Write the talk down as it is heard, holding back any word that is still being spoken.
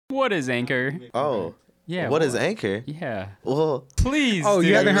What is Anchor? Oh. Yeah. What is Anchor? Yeah. Well, Please. Oh, you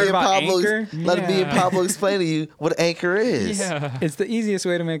dude. haven't heard about Pablo, Anchor? Let me and Pablo explain to you what Anchor is. Yeah. It's the easiest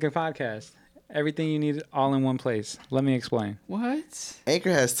way to make a podcast. Everything you need all in one place. Let me explain. What?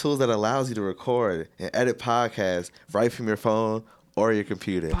 Anchor has tools that allows you to record and edit podcasts right from your phone or your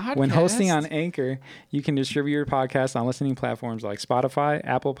computer. When hosting on Anchor, you can distribute your podcast on listening platforms like Spotify,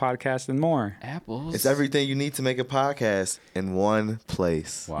 Apple Podcasts, and more. Apples. It's everything you need to make a podcast in one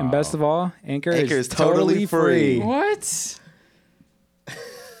place. Wow. And best of all, Anchor is totally free. What?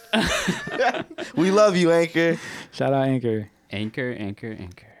 We love you, Anchor. Shout out Anchor. Anchor.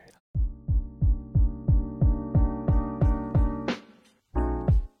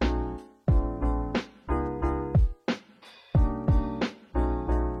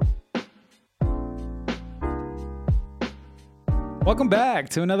 Welcome back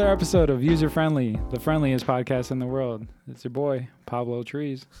to another episode of User Friendly, the friendliest podcast in the world. It's your boy, Pablo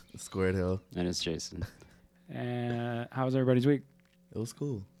Trees. Squared Hill. And it's Jason. And how was everybody's week? It was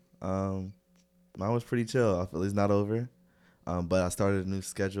cool. Mine was pretty chill. I feel it's not over. But I started a new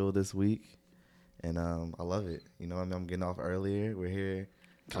schedule this week, and I love it. You know, I'm getting off earlier. We're here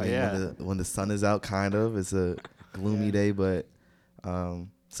when the sun is out, kind of. It's a gloomy day, but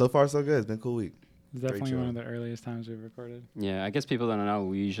so far so good. It's been a cool week. It's definitely one of the earliest times we've recorded. Yeah, I guess people don't know.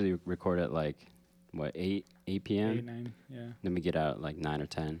 We usually record at like, 8 p.m.? 8, 9, yeah. Then we get out at like 9 or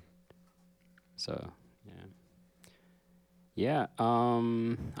 10. So, yeah. Yeah,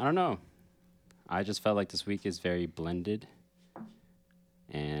 I don't know. I just felt like this week is very blended.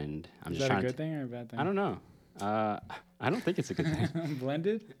 And I'm is just that trying a good thing or a bad thing? I don't know. I don't think it's a good thing.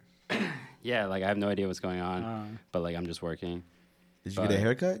 Blended? Yeah, like I have no idea what's going on, but like I'm just working. Did you get a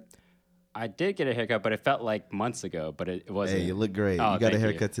haircut? I did get a haircut, but it felt like months ago, but it wasn't. Hey, you look great. Oh, you got a thank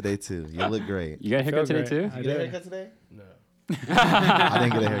haircut today, too. You look great. You got a haircut today, too? I You did. got a haircut today? No. I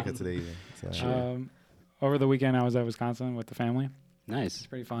didn't get a haircut today either. So. Over the weekend, I was at Wisconsin with the family. Nice. It's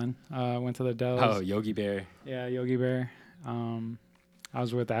pretty fun. Went to the Dells. Oh, Yogi Bear. Yeah, Yogi Bear. I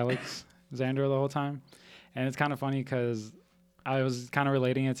was with Alex Xander the whole time. And it's kind of funny because I was kind of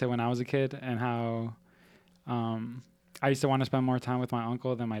relating it to when I was a kid and how I used to want to spend more time with my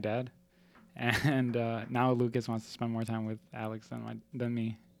uncle than my dad. And now Lucas wants to spend more time with Alex than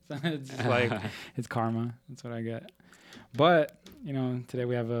me. So it's just like, it's karma. That's what I get. But, you know, today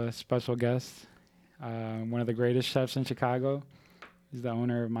we have a special guest. One of the greatest chefs in Chicago. He's the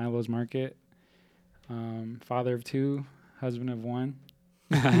owner of Milo's Market. Father of 2, husband of 1.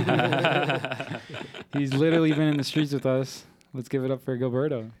 He's literally been in the streets with us. Let's give it up for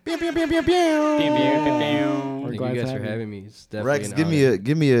Gilberto. Thank We're you glad guys to for have you. having me. It's definitely Rex, an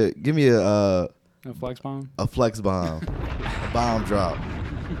give me A flex bomb. a flex bomb, a bomb drop.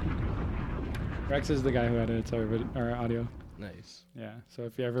 Rex is the guy who edits our audio. Nice. Yeah. So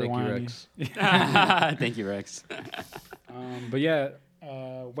if you ever Thank want you, any- Rex. Thank you, Rex. But yeah,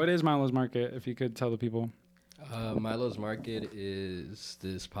 what is Milo's Market? If you could tell the people. Milo's Market is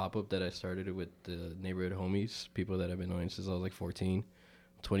this pop-up that I started with the neighborhood homies, people that I've been knowing since I was like 14. I'm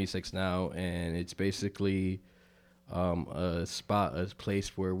 26 now, and it's basically a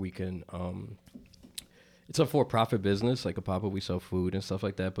place where we can it's a for-profit business, like a pop-up. We sell food and stuff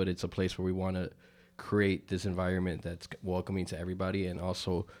like that, but it's a place where we want to create this environment that's welcoming to everybody, and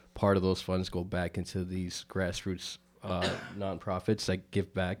also part of those funds go back into these grassroots nonprofits that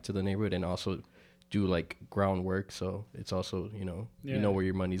give back to the neighborhood and also do like groundwork. So it's also, you know where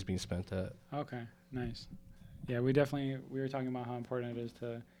your money's being spent at. Okay, nice. Yeah, we were talking about how important it is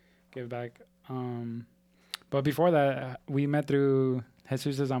to give back. But before that, we met through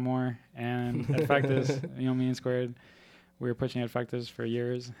Jesus Amor and Effectus, me and Squared. We were pushing Effectus for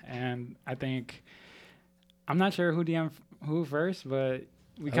years. And I think, I'm not sure who DM'd who first, but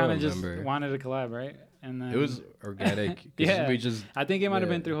we kind of just wanted to collab, right? And then It was organic. Yeah. We just, I think it might have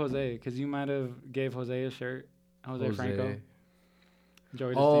been through Jose, because you might have gave Jose a shirt. Jose Franco.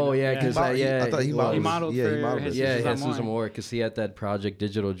 Joey Oh, Destino. yeah, because I thought he modeled. He modeled Yeah, for he modeled. his- yeah, Jesus Jesus Amor. Amor, because he had that project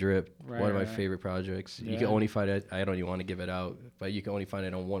Digital Drip, one of my Right. favorite projects. You Yeah. can only find it. I don't even want to give it out, but you can only find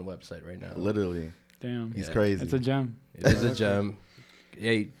it on one website right now. Literally, Damn. he's Yeah. crazy. It's a gem. It is a gem.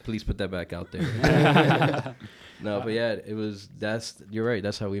 Hey, please put that back out there. No, but yeah, you're right.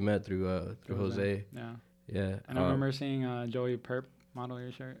 That's how we met through Jose. Yeah. Yeah. And I remember seeing Joey Perp model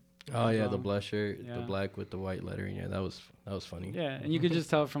your shirt. Oh yeah, the blush shirt, Yeah. the black with the white lettering. Yeah, that was funny. Yeah, and you could just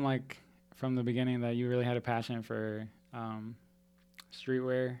tell from the beginning that you really had a passion for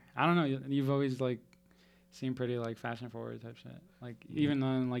streetwear. I don't know. You've always seem pretty like fashion forward type shit. Like even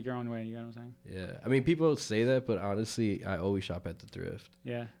in like your own way, you know what I'm saying? Yeah, I mean, people say that, but honestly, I always shop at the thrift.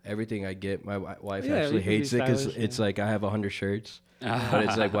 Yeah. Everything I get, my wife Yeah, actually we can be hates it because stylish, it's yeah. like I have 100 shirts, but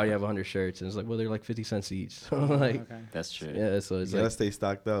it's like, why do you have 100 shirts? And it's like, well, they're like 50 cents each. So like, Okay. That's true. yeah, so You it's gotta like, stay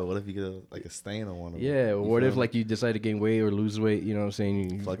stocked up. What if you get like a stain on one of them? yeah. You What feel if me? like you decide to gain weight or lose weight? You know what I'm saying?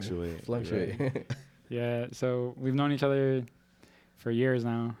 You Fluctuate. Fluctuate. Yeah. So we've known each other for years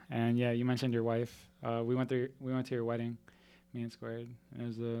now, and yeah, you mentioned your wife. We went to your wedding, me and Squared. It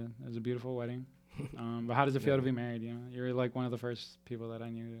was a beautiful wedding. But how does it feel to be married? You know, you're like one of the first people that I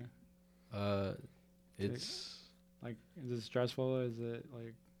knew. It's Like, is it stressful? Is it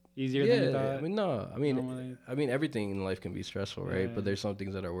like easier than you thought? I mean, no. normally? I mean, everything in life can be stressful, right? Yeah. But there's some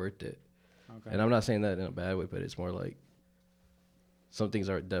things that are worth it. Okay. And I'm not saying that in a bad way, but it's more like some things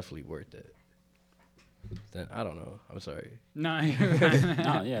are definitely worth it. Then I don't know. I'm sorry. No. No,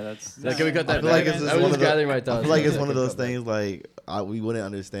 yeah, that's Can we cut I that? feel like back? it's I just was one just of the- gathering my I thoughts. feel like it's Yeah, one of can those cut back. things like we wouldn't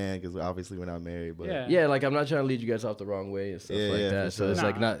understand because obviously we're not married. But Yeah. Yeah, like I'm not trying to lead you guys off the wrong way and stuff Yeah, like yeah, that. for So sure. it's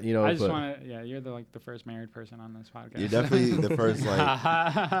like not, you know. I just but want to. Yeah, you're the first married person on this podcast. you're definitely the first like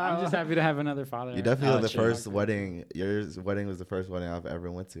I'm just happy to have another father. you're definitely Oh, the true. first wedding. Your wedding was the first wedding I've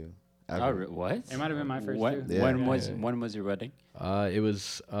ever went to. Ever. Oh, what? It might have been my first What? too. Yeah. When Yeah. was your wedding? it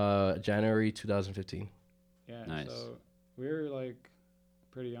was January 2015. Yeah. Nice. So we were like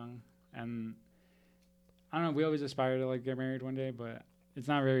pretty young, and I don't know. We always aspire to like get married one day, but it's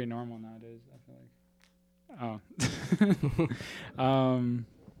not very normal nowadays. I feel like. Oh.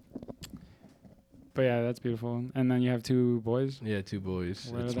 But yeah, that's beautiful. And then you have 2 boys. Yeah, 2 boys.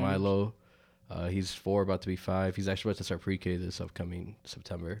 What It's are their names? Milo. He's 4, about to be 5. He's actually about to start pre-K this upcoming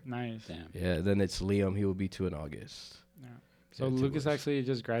September. Nice. Damn. Yeah, then it's Liam. He will be 2 in August. Yeah. So Yeah, 2 Lucas boys. actually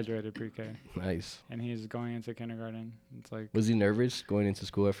just graduated pre-K, Nice. and he's going into kindergarten. It's like Was he nervous going into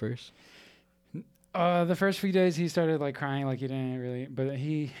school at first? the first few days he started like crying, like he didn't really, but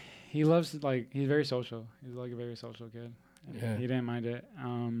he loves like he's very social. He's like a very social kid. And Yeah. He didn't mind it.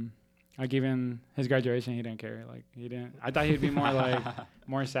 Like even his graduation, he didn't care. Like he didn't. I thought he'd be more like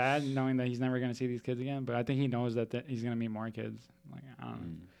more sad, knowing that he's never gonna see these kids again. But I think he knows that he's gonna meet more kids. Like I don't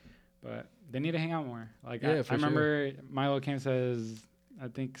know. But they need to hang out more. Like Yeah, I for remember Milo came to his, I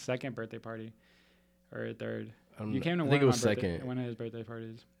think, 2nd birthday party, or 3rd. You came to I one think of it was my birthday, second. one of his birthday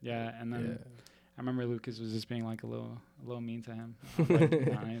parties. Yeah, and then I remember Lucas was just being like a little mean to him. I was like,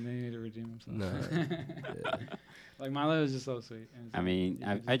 nah, they need to redeem himself. Yeah. Like Milo was just so sweet. And I so mean, you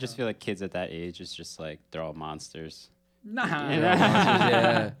could I just tell. feel like kids at that age is just like they're all monsters. Nah.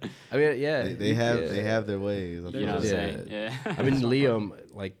 Yeah. I mean, yeah. They have their ways. I You feel know what I'm like. saying? Yeah. I mean, Liam,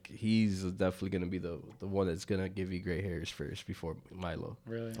 like he's definitely gonna be the one that's gonna give you gray hairs first before Milo.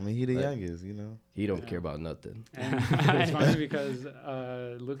 Really. I mean, he the Like- youngest, you know. He don't Yeah. care about nothing. And it's funny because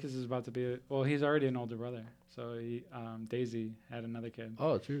Lucas is about to be. Well, he's already an older brother. So Daisy had another kid.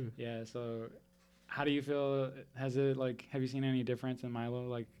 Oh, true. Yeah. So, how do you feel? Have you seen any difference in Milo?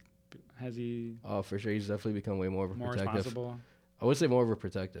 Like, has he Oh, for sure. He's definitely become way more of a more protective. responsible? I would say more of a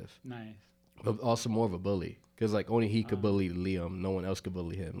protective, Nice. but also more of a bully. Because like only he could Ah. bully Liam. No one else could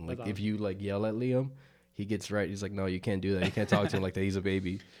bully him. Like That's if awesome. you like yell at Liam, he gets right. He's like, no, you can't do that. You can't talk to him like that. He's a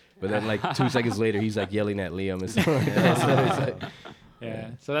baby. But then like 2 seconds later, he's like yelling at Liam and stuff like that. So it's like,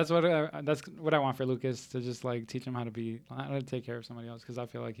 Yeah. So that's what I want for Lucas, to just like teach him how to take care of somebody else, because I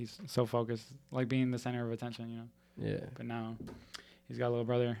feel like he's so focused, like being the center of attention, you know. yeah. But now he's got a little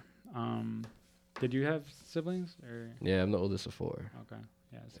brother. Did you have siblings or? Yeah, I'm the oldest of 4. Okay.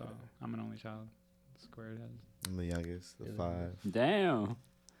 Yeah. So I'm an only child. Squared has. I'm the youngest, the Yeah. 5. Damn.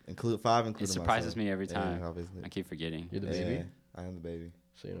 Include 5 It including surprises myself. me every Yeah, time. obviously. I keep forgetting. You're the Yeah, baby, I am the baby.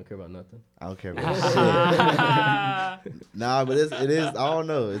 so you don't care about nothing. I don't care about shit. Nah, but it is. I don't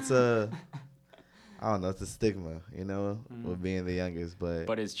know. It's It's a stigma, you know, with being the youngest.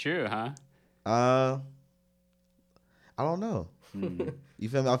 But it's true, huh? I don't know. Hmm. You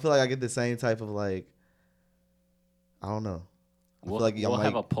feel me? I feel like I get the same type of like. I don't know. I We'll, feel like we'll I'm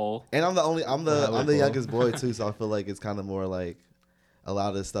have like, a poll. and I'm the only. I'm the We'll have a youngest boy too, so I feel like it's kind of more like a lot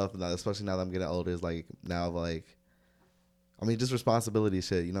of this stuff, and especially now that I'm getting older, is like now like. I mean, just responsibility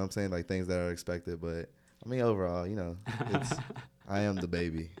shit. You know what I'm saying? Like things that are expected, but I mean overall, you know, it's I am the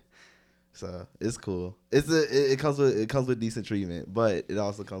baby, so it's cool. It comes with decent treatment, but it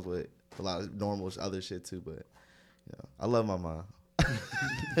also comes with a lot of normal other shit too. But you know, I love my mom,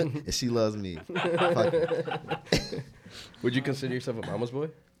 and she loves me. Fuck it. Would you consider yourself a mama's boy?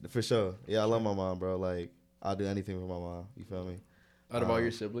 For sure. Yeah, I love my mom, bro. Like I'll do anything for my mom. You feel me? Out of all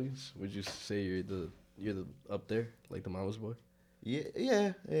your siblings, would you say you're the up there, like the mama's boy?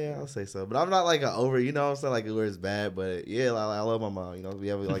 Yeah, I'll say so. But I'm not like a over, you know what I'm saying, like where it's bad. But yeah, I love my mom. You know, we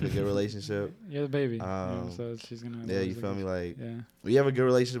have like a good relationship. You're the baby, Um, so she's gonna. Yeah, you always, feel me? Like yeah. we have a good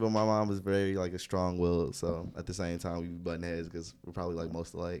relationship, but my mom is very like a strong willed. So at the same time, we be butting heads because we're probably like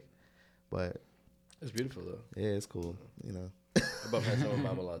most alike. But It's beautiful though. yeah, it's cool. You know. I bump heads with my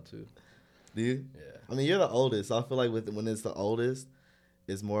mom a lot too. Do you? Yeah. I mean, you're the oldest. So I feel like when it's the oldest,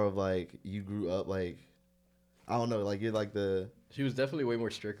 it's more of like you grew up like I don't know, like you're like the She was definitely way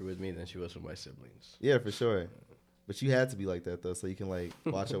more stricter with me than she was with my siblings. yeah for sure. But you had to be like that though, so you can like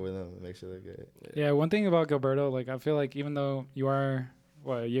watch over them and make sure they're good. Yeah, one thing about Gilberto, like I feel like even though you are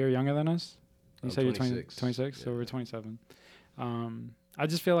a year younger than us, you I'm said you're 26. 26, so Yeah. we're 27. I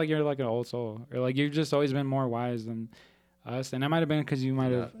just feel like you're like an old soul, or like you've just always been more wise than us, and that might have been because you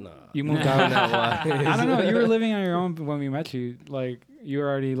might have Nah. you moved out. Not wise. I don't know. You were living on your own when we met you. Like you were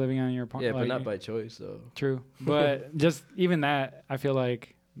already living on your Yeah, like, but not by choice though. True, but just even that, I feel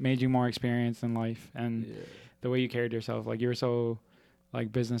like made you more experienced in life and Yeah. the way you carried yourself. Like you were so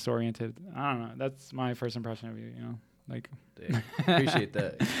like business oriented. I don't know. That's my first impression of you. You know, like Dang. Appreciate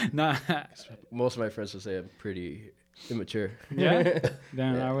that. nah. Most of my friends would say I'm pretty immature. Yeah?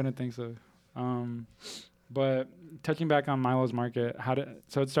 Damn, Yeah. I wouldn't think so. But touching back on Milo's Market,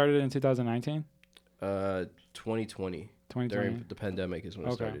 so it started in 2019, 2020. 2020. During the pandemic is when it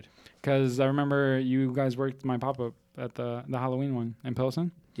Okay. started. Because I remember you guys worked my pop up at the Halloween one in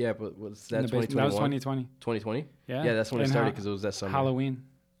Pilsen. Yeah, but was In that the basement. 2021? That was 2020. 2020? Yeah. Yeah, that's when it And started because it was that summer. Halloween.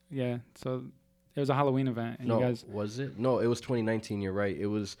 Yeah. So it was a Halloween event, and No, you guys. was it? No, it was 2019. You're right. It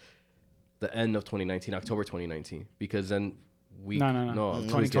was the end of 2019, October 2019 because then we No. Mm,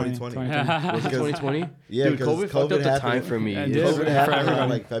 2020. 2020. 2020. Was it 2020? Yeah, Dude, COVID fucked up the happened- time for me. Yeah, it It's- did. COVID happened everybody. around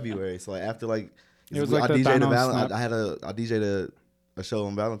like February. So like after like It was I like the DJ'd Thanos snap. I DJ'd a show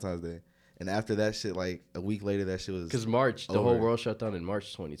on Valentine's Day, and after that shit, like a week later, that shit was Because March, the whole over. world shut down in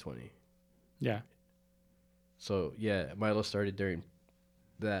March 2020. Yeah. So yeah, Milo started during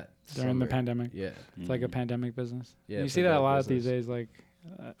that During the summer. pandemic. Yeah, It's like a pandemic business. Yeah, You see that a pandemic lot these business. days. Like,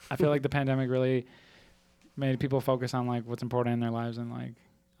 I feel like the pandemic really made people focus on like what's important in their lives, and like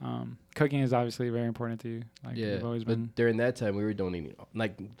cooking is obviously very important to you. Like, yeah. you've always But been. during that time, we were donating.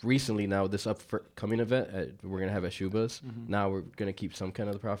 Like recently, now this upcoming event we're gonna have at Shuba's. Mhm. Now we're gonna keep some kind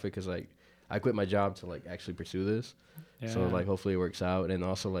of the profit because like I quit my job to like actually pursue this. Yeah. So like hopefully it works out, and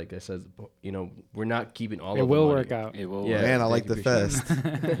also like I said, you know, we're not keeping all it of will the money. work out. It will. Yeah. Man, I thank like you, the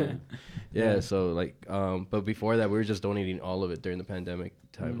appreciate fest. Yeah, so like but before that we were just donating all of it during the pandemic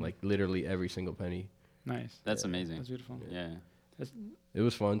time, Mm. like literally every single penny. Nice. That's Yeah. amazing. That's beautiful. Yeah. It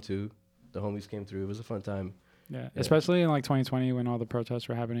was fun too. The homies came through. It was a fun time. Yeah. Yeah. Especially in like 2020 when all the protests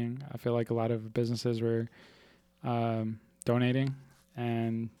were happening. I feel like a lot of businesses were donating,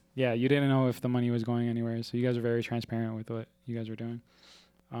 and yeah, you didn't know if the money was going anywhere. So you guys are very transparent with what you guys were doing.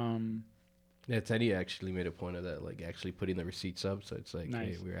 Yeah, Teddy actually made a point of that, like actually putting the receipts up. So it's like,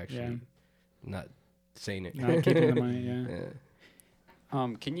 Nice. hey, we're actually Yeah. not saying it. Not keeping the money. Yeah.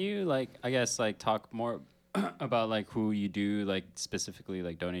 Yeah. Can you like I guess like talk more about like who you do like specifically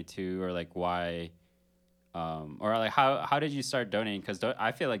like donate to, or like why, or like how did you start donating? Because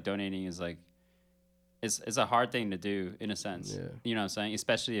I feel like donating is like it's a hard thing to do in a sense. Yeah. You know what I'm saying?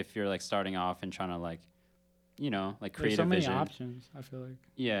 Especially if you're like starting off and trying to like, you know, like There's create so a many vision. options. I feel like.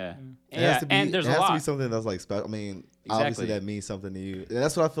 Yeah. It has to be. And there's it a has lot. to be something that's like special. I mean, obviously Exactly. that means something to you. And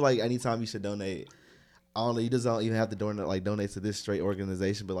that's what I feel like. Anytime you should donate, I don't know. You just don't even have to donate to this straight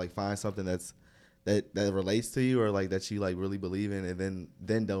organization, but like find something that relates to you, or like that you like really believe in, and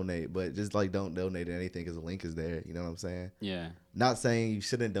then donate. But just like don't donate to anything because the link is there. You know what I'm saying? Yeah. Not saying you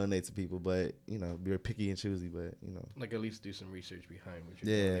shouldn't donate to people, but you know, be picky and choosy. But you know, Like at least do some research behind what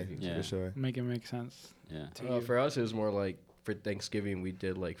you're yeah, donating to. Yeah. for sure. Make it make sense. Yeah. To you. For us, it was more like for Thanksgiving we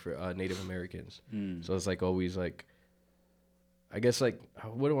did like for Native Americans. Mm. So it's like always like, I guess like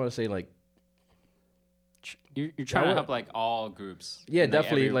what do I want to say like. You're trying to would- help like all groups. Yeah, and,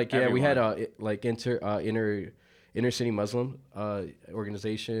 definitely. We had everyone. like inner city Muslim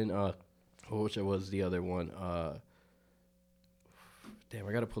organization. Which was the other one? Damn,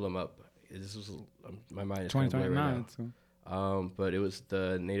 I gotta pull them up. This was my mind is kind of 2020. blurry right Nah, now. it's cool. But it was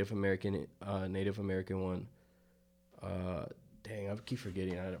the Native American one. Dang, I keep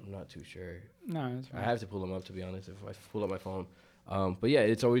forgetting. I'm not too sure. No, it's I fine. have to pull them up to be honest. If I pull up my phone, but yeah,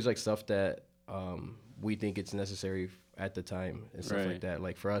 it's always like stuff that we think it's necessary at the time and stuff Right. like that.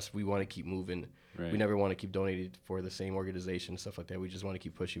 Like for us, we want to keep moving. Right. We never want to keep donating for the same organization, stuff like that. We just want to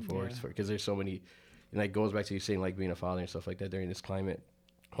keep pushing forward Yeah. because there's so many, and like goes back to you saying like being a father and stuff like that during this climate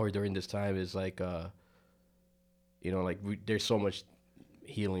or during this time is like, you know, like there's so much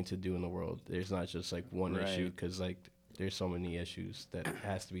healing to do in the world. There's not just like one Right. issue because like there's so many issues that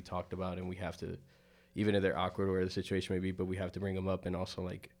has to be talked about, and we have to, even if they're awkward or the situation may be, but we have to bring them up and also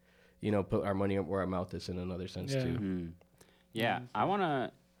like, put our money where our mouth is in another sense Yeah. too. Mm. Yeah, I want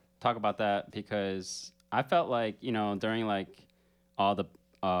to talk about that because I felt like, during like all the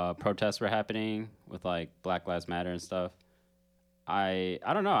protests were happening with like Black Lives Matter and stuff, I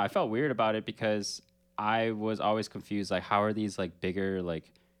don't know, I felt weird about it because I was always confused, like how are these like bigger like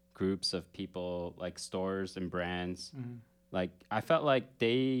groups of people, like stores and brands, like I felt like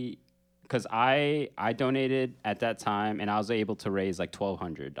because I donated at that time and I was able to raise like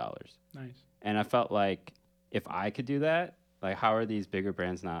 $1,200. Nice. And I felt like if I could do that, like how are these bigger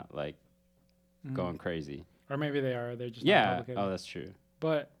brands not like going crazy? Or maybe they are. They're just not Yeah. public. Oh, that's true.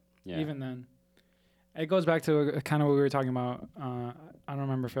 But Yeah. even then, it goes back to kind of what we were talking about. I don't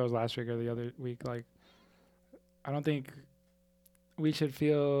remember if it was last week or the other week. Like, I don't think we should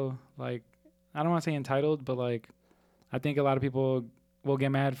feel like, I don't want to say entitled, but like, I think a lot of people will get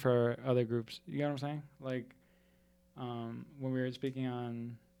mad for other groups. You know what I'm saying? Like, when we were speaking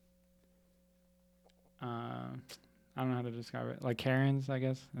on, I don't know how to describe it. Like Karens, I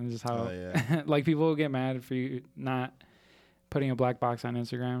guess. And just how, like people will get mad for you not putting a black box on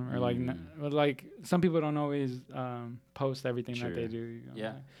Instagram or like some people don't always post everything that they do. You know,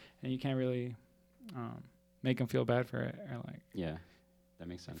 Yeah. And you can't really make them feel bad for it or like. Yeah, that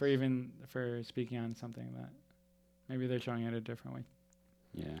makes sense. For speaking on something that maybe they're showing it a different way.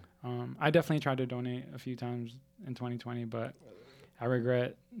 Yeah. I definitely tried to donate a few times in 2020, but I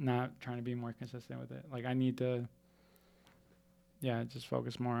regret not trying to be more consistent with it. Like I need to, just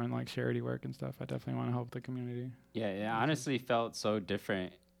focus more on like charity work and stuff. I definitely want to help the community. Yeah, it honestly felt so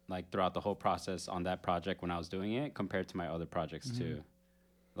different like throughout the whole process on that project when I was doing it compared to my other projects too.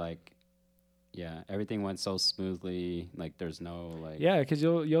 Like, yeah, everything went so smoothly. Like there's no like. Yeah, because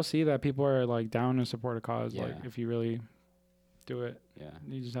you'll see that people are like down to support a cause. Yeah. Like if you really do it. Yeah.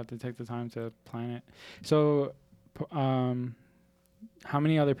 You just have to take the time to plan it. So, how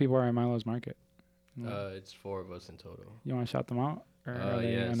many other people are at Milo's Market? It's 4 of us in total. You want to shout them out? Or are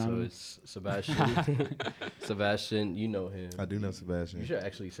they Yeah, so anonymous? it's Sebastian. Sebastian, you know him. I do know Sebastian. You should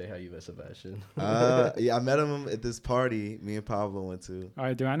actually say how you met Sebastian. Yeah, I met him at this party me and Pablo went to. All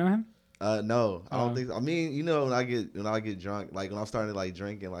right, do I know him? No, I don't think so. I mean, when I get drunk, like when I'm starting to like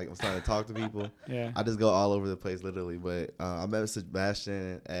drink and like I'm starting to talk to people, Yeah. I just go all over the place literally. But I met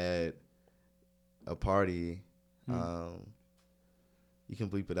Sebastian at a party. You can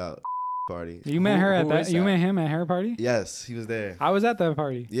bleep it out. Party. You met her at that? You met him at her party? Yes, he was there. I was at that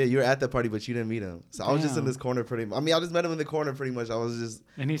party. Yeah, you were at that party, but you didn't meet him. So I was just in this corner pretty much. I mean, I just met him in the corner pretty much. I was just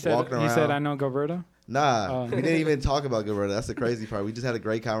and he said walking around. He said, "I know Gilberto." Nah, we didn't even talk about Gilberto. That's the crazy part. We just had a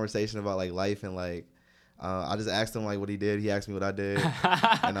great conversation about like life and like. I just asked him like what he did. He asked me what I did,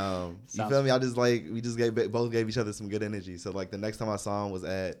 and you feel me? I just like we just both gave each other some good energy. So like the next time I saw him was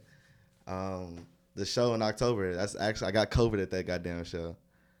at the show in October. That's actually I got COVID at that goddamn show.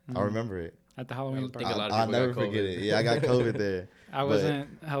 I remember it. At the Halloween party. I'll never forget it. Yeah, I got COVID there. I wasn't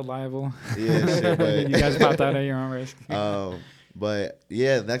held liable. Yeah, shit, but you guys popped out at your own risk. But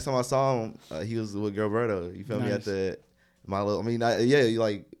yeah, next time I saw him, he was with Gilberto. You feel me? At the Milo. I mean, you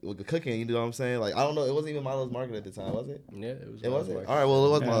like with cooking. You know what I'm saying? Like I don't know. It wasn't even Milo's Market at the time, was it? Yeah, it was. It wasn't. All right, well, it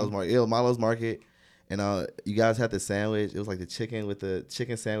was Milo's Market. Yeah, it was Milo's Market. And you guys had the sandwich. It was like the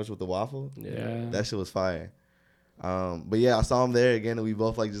chicken sandwich with the waffle. Yeah. That shit was fire. But yeah, I saw him there again, and we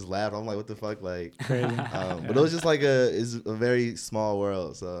both like just laughed. I'm like, what the fuck, like. Crazy. But it was just like it's a very small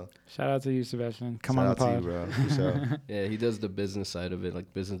world. So shout out to you, Sebastian. Come shout on out the pod, to you, bro. For sure. Yeah, he does the business side of it,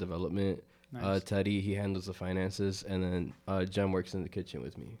 like business development. Nice. Teddy, he handles the finances, and then Jem works in the kitchen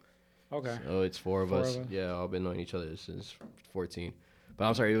with me. Okay. So it's four of us. Yeah, all been knowing each other since 14. But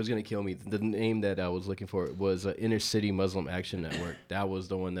I'm sorry, it was gonna kill me. The name that I was looking for was Inner City Muslim Action Network. That was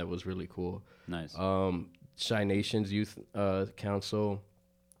the one that was really cool. Nice. Shy Nations Youth Council,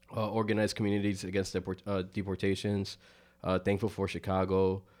 Organized Communities Against Deportations, Thankful for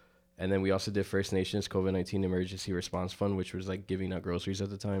Chicago, and then we also did First Nations COVID-19 Emergency Response Fund, which was like giving out groceries at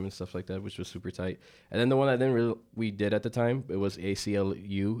the time and stuff like that, which was super tight. And then the one that we did at the time, it was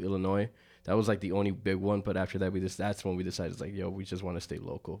ACLU Illinois. That was like the only big one, but after that that's when we decided like, yo, we just want to stay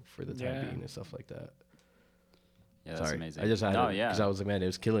local for the time being and stuff like that. Yeah, that's amazing. I just had because I was like, man, it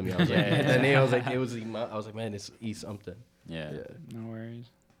was killing me. I was like, the name, I was like, I was like, man, it's E something. Yeah. No worries.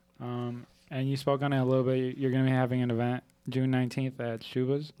 And you spoke on it a little bit. You're gonna be having an event June 19th at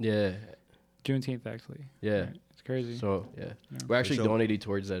Shuba's. Yeah. Juneteenth, actually. Yeah. Right. It's crazy. So we're actually donating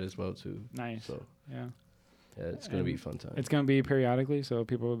towards that as well too. Nice. So yeah, it's gonna be a fun time. It's gonna be periodically, so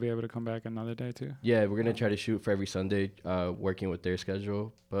people will be able to come back another day too. Yeah, we're gonna try to shoot for every Sunday, working with their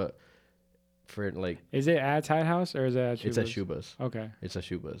schedule, but. for like Is it at Tide House or is it at Shoe it's at Buzz? Shoe Buzz. Okay, It's at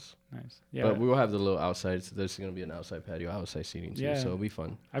Shoe Buzz. nice. Yeah, But we will have the little outside. So there's gonna be an outside patio, outside seating too. Yeah. So it'll be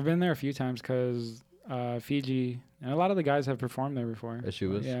fun. I've been there a few times because Fiji and a lot of the guys have performed there before. At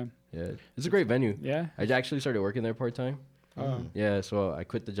Shoe Buzz. Yeah, Yeah, it's a great venue. yeah. I actually started working there part time. Oh, Yeah, so I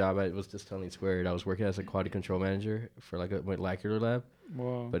quit the job. I was just telling Squared. I was working as a quality control manager for like a molecular lab,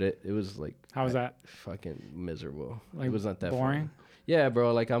 whoa. but it was like How was that? fucking miserable. Like, it was not that boring? fun. Yeah,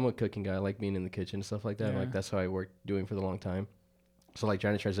 bro. Like I'm a cooking guy. I like being in the kitchen and stuff like that. Yeah. Like that's how I worked doing for the long time. So like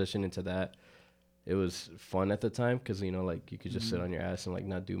trying to transition into that, it was fun at the time because you know like you could just sit on your ass and like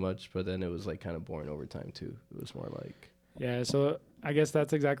not do much. But then it was like kind of boring over time too. It was more like Yeah, so I guess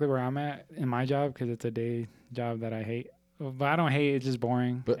that's exactly where I'm at in my job because it's a day job that I hate. But I don't hate it; it's just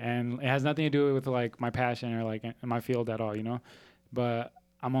boring, But- and it has nothing to do with like my passion or like in my field at all, you know. But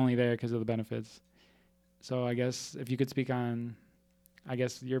I'm only there because of the benefits. So I guess if you could speak on, I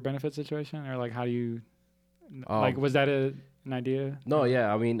guess your benefit situation or like how do you, like was that an idea? no,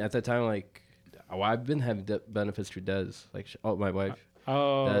 yeah. I mean at that time like I've been having benefits through Des. Like my wife.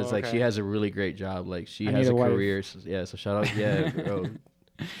 Oh, That's like she okay. has a really great job. Like she I has need a a wife. career. So, yeah, so shout out, yeah, bro.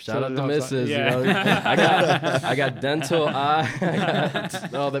 Shout So out to that's- Missus. yeah. You know, I got dental, eye, I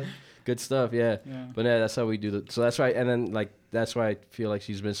got all the good stuff. Yeah, Yeah. but yeah, that's how we do the. So that's why, and then like that's why I feel like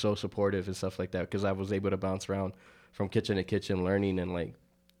she's been so supportive and stuff like that because I was able to bounce around from kitchen to kitchen, learning and like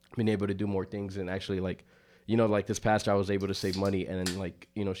being able to do more things and actually like. You know, like this past year, I was able to save money, and then like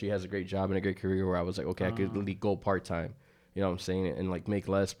you know, she has a great job and a great career. Where I was like, okay, I could really go part time. You know what I'm saying? And like make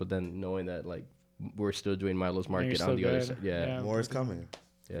less, but then knowing that like we're still doing Milo's you're Market still on the other good. side. Yeah, Yeah. More is coming.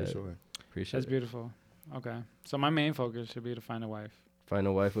 yeah. For sure. Appreciate That's it. beautiful. Okay, so my main focus should be to find a wife. Find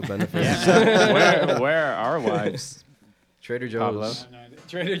a wife with benefits. Where are our wives? Trader Pablo? Joe's.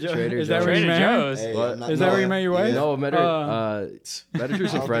 Trader Joe's. Trader Is that where you Trader met her? Joe's. Hey, What? I'm not- Is that where you met your wife? No, met her. Met her through I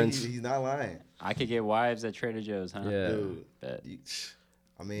some don't friends. think he's not lying. I could get wives at Trader Joe's, huh? Yeah. Dude, Bet.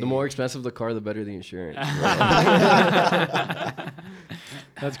 I mean, The more expensive the car, the better the insurance.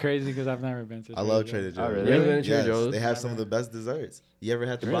 That's crazy because I've never been to. I love Trader Joe's. Oh, really? You ever been to Trader Yes, Joe's? they have some of the best desserts. You ever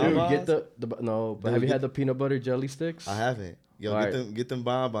had the Dude, bonbons? get the no. But Dude, have you get- had the peanut butter jelly sticks? I haven't. Yo, Alright. get them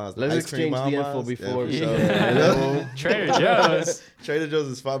bonbons. the Let's ice cream exchange the info bonbons. before. Yeah, for Yeah. sure. Trader Joe's. Trader Joe's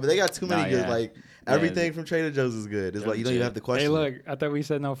is fine, but they got too many Nah, good. yeah. Like everything from Trader Joe's is good. It's like you don't even have to question. Hey, look! I thought we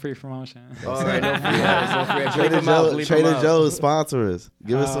said no free promotion. All right, no free ads, no free ads. Bleep Trader 'em out, Joe's, bleep 'em Trader out. Joe's sponsor us.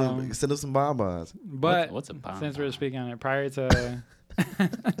 Give us some. Um, Send us some bonbons. But What's a bomb? since we're speaking on it, prior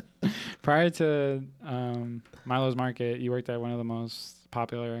to Milo's Market, you worked at one of the most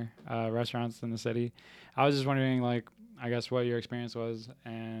popular restaurants in the city. I was just wondering, like, I guess what your experience was,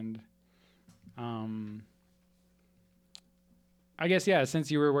 and I guess yeah,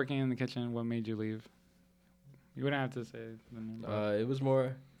 since you were working in the kitchen, what made you leave? You wouldn't have to say the name, but It was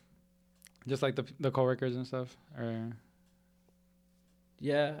more. just like the coworkers and stuff, or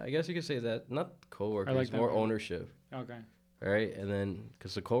Yeah, I guess you could say that. Not coworkers, like more them. ownership. okay. All right, and then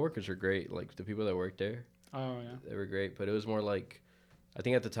because the coworkers are great, like the people that work there, Oh yeah. they were great. But it was more like, I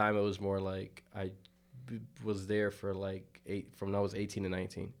think at the time it was more like was there for like from when I was 18 to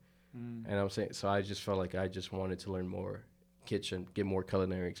 19, and I'm saying so I just felt like I just wanted to learn more kitchen, get more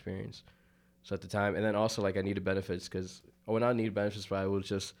culinary experience. So at the time, and then also like I needed benefits because I needed benefits, but I was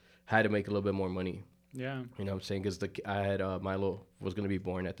just had to make a little bit more money. Yeah. You know what I'm saying? Because I had Milo was gonna be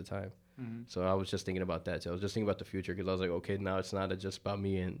born at the time. So I was just thinking about that too. I was just thinking about the future because I was like, okay, now it's not just about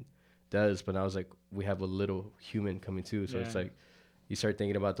me and Des, but I was like, we have a little human coming too. So it's Yeah. like, you start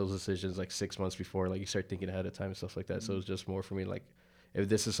thinking about those decisions like 6 months before, like you start thinking ahead of time and stuff like that. So it was just more for me, like, if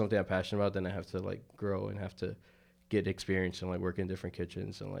this is something I'm passionate about, then I have to like grow and have to get experience and like work in different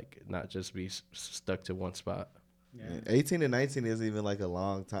kitchens and like not just be stuck to one spot. Yeah. 18 to 19 isn't even like a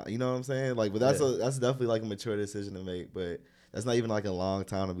long time. You know what I'm saying? Like, but that's that's definitely like a mature decision to make. But that's not even like a long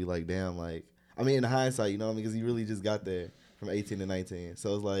time to be like, damn. Like, I mean, in hindsight, you know what I mean? Because you really just got there from 18 to 19.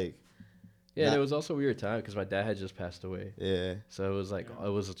 So it's like, Yeah, and it was also a weird time because my dad had just passed away. yeah. So it was like, it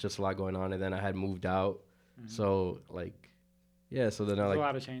was just a lot going on. And then I had moved out. So like, yeah, so then I There's like, a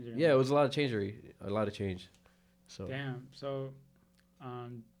lot of change. yeah, it was a lot of change. So Damn. So,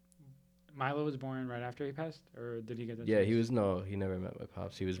 Milo was born right after he passed, or did he get that? yeah, chance? he never met my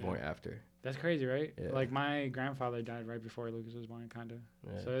pops. He was born after. That's crazy, right? Yeah. Like my grandfather died right before Lucas was born, kind of.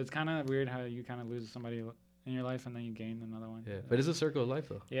 Yeah. So it's kind of weird how you kind of lose somebody in your life and then you gain another one. Yeah, but it's a circle of life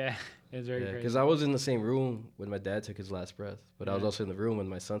though. Yeah, it's very crazy. Because I was in the same room when my dad took his last breath, but I was Yeah. also in the room when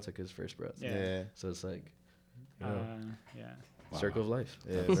my son took his first breath. Yeah. So it's like, you know, yeah, circle of life.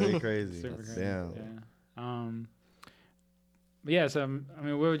 Yeah, very crazy. super crazy. Damn. Yeah. But yeah, so I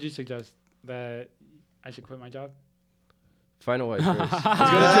mean, what would you suggest that I should quit my job? Find a wife first. Let's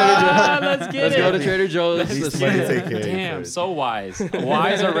Let's get Let's it. go to Trader Joe's. At least Let's somebody get it. take care of you Damn, first. so wise.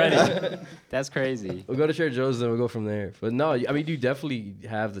 Wise already. That's crazy. We'll go to Trader Joe's, then we'll go from there. But no, I mean, you definitely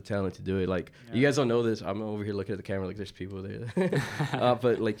have the talent to do it. Like, you guys don't know this. I'm over here looking at the camera like there's people there.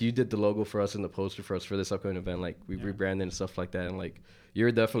 But, like, you did the logo for us and the poster for us for this upcoming event. Like, we rebranded and stuff like that. And, like,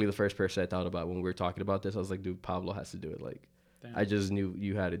 you're definitely the first person I thought about when we were talking about this. I was like, dude, Pablo has to do it. Like, Damn. I just knew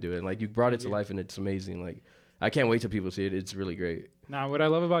you had to do it. And, like, you brought it to life, and it's amazing. Like, I can't wait till people see it. It's really great. Now, what I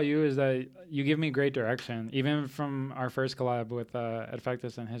love about you is that you give me great direction. Even from our first collab with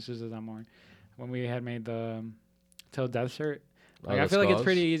Edfectus and Jesus is Amor, when we had made the Till Death shirt. Like, I feel like it's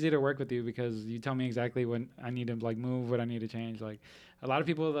pretty easy to work with you because you tell me exactly what I need to like move, what I need to change. Like, a lot of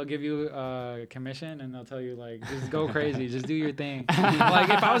people, they'll give you a commission and they'll tell you like, just go crazy, just do your thing. Like,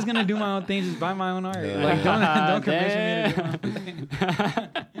 if I was gonna do my own thing, just buy my own art. Yeah. Like, don't commission me to do my own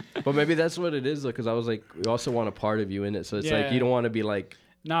thing. But maybe that's what it is, though, because I was like, we also want a part of you in it. So it's like, you don't want to be like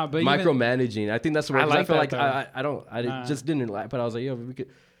Nah, but micromanaging. I think that's the word. I feel like I just didn't like, but I was like, yo, we could,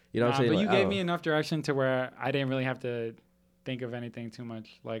 you know what I'm saying? But like, you gave me enough direction to where I didn't really have to think of anything too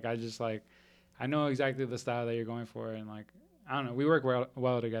much. Like, I just like, I know exactly the style that you're going for. And like, I don't know, we work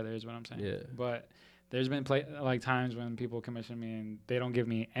well together is what I'm saying. Yeah. But there's been like times when people commission me and they don't give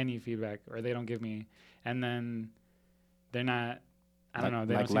me any feedback or they don't give me, and then they're not, I don't know,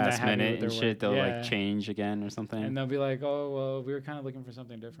 they like don't seem that last happy minute with their and shit, work. they'll Yeah. like change again or something. And they'll be like, oh, well, we were kind of looking for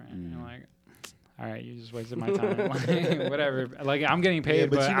something different. And I'm like, all right, you just wasted my time. Like, whatever. Like, I'm getting paid,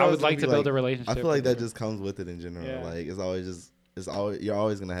 but you know I it's would gonna like be to build like- a relationship. I feel like with that you. just comes with it in general. Yeah. Like you're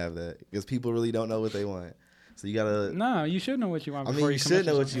always gonna have that because people really don't know what they want. So you gotta. No, you should know what you want. I mean, before you should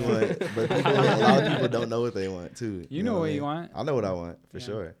know what you commission want, but a lot of people don't know what they want too. You know what I you mean? want. I know what I want for Yeah.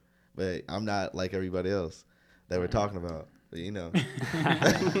 sure, but I'm not like everybody else that we're talking about. You know,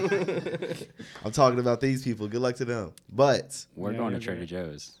 I'm talking about these people. Good luck to them. But We're Yeah, going to you're Trader good.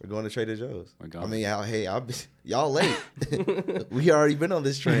 Joe's. we're going to Trader Joe's. We're going. I mean, y'all late. We already been on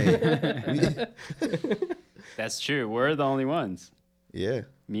this train. That's true. We're the only ones. Yeah.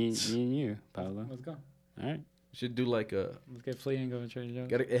 Me and you, Pablo. Let's go. All right. We should do like a. Let's get Flea and go to Trader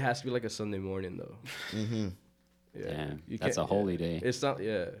Joe's. It has to be like a Sunday morning though. Mm-hmm. Yeah. Damn, You that's can't- a holy day. It's not.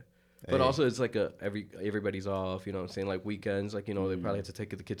 Yeah. But Hey. also, it's like everybody's off. You know what I'm saying? Like weekends, like they probably have to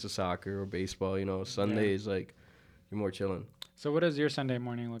take the kids to soccer or baseball. You know, Sundays like you're more chilling. So what does your Sunday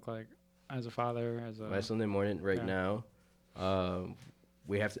morning look like as a father? As a My Sunday morning right Yeah. now,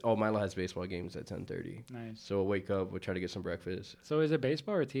 we have to. Oh, Milo has baseball games at 10:30. Nice. So we'll wake up. We'll try to get some breakfast. So is it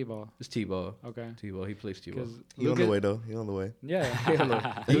baseball or t-ball? It's T-ball. Okay. T-ball. He plays T-ball. Because He on the way though. He on the way.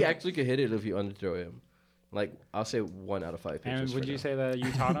 Yeah. He actually could hit it if you underthrow him. Like I'll say 1 out of 5 pitches. And would for you now. say that you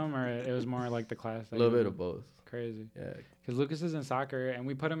taught him, or it was more like the class? A little bit of both? Crazy. Yeah. Because Lucas is in soccer, and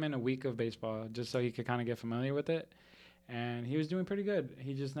we put him in a week of baseball just so he could kind of get familiar with it. And he was doing pretty good.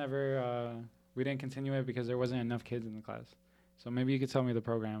 He just never, we didn't continue it because there wasn't enough kids in the class. So maybe you could tell me the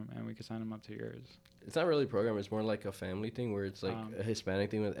program, and we could sign him up to yours. It's not really a program. It's more like a family thing where it's like Um, a Hispanic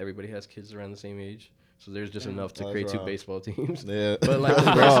thing where everybody has kids around the same age. So there's just Yeah. enough to That's create 2 wrong. baseball teams. Yeah. But like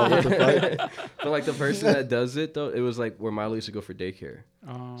the Bro, what the person, but like the person that does it though, it was like where Milo used to go for daycare.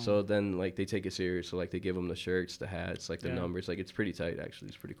 So then like they take it serious. So like they give him the shirts, the hats, like the Yeah. numbers. Like it's pretty tight actually.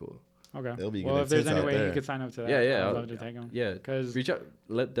 It's pretty cool. Okay. They'll be Well, getting if there's tits any out way there. he could sign up to that, Yeah, yeah, I'd I'll- love to take him. Yeah. Because Reach out.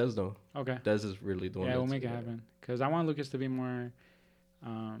 Let Des know. okay. Des is really the one. Yeah, we'll that's- make it happen. Because I want Lucas to be more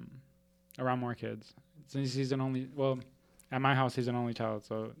around more kids. Since he's an only, well, at my house, he's an only child.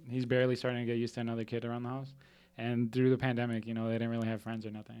 So he's barely starting to get used to another kid around the house. And through the pandemic, they didn't really have friends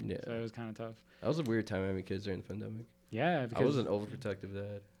or nothing. Yeah. So it was kind of tough. That was a weird time having kids during the pandemic. Yeah. I Because was an overprotective dad.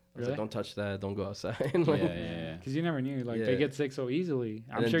 I was Really? like, don't touch that. Don't go outside. Yeah, Like, yeah. Cause you never knew. Like, they Yeah. get sick so easily.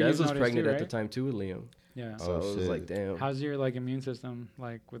 I'm And then sure Des you was noticed pregnant too, at the right? time too with Liam. Yeah. So Oh, I was shit. like, damn. How's your, like, immune system,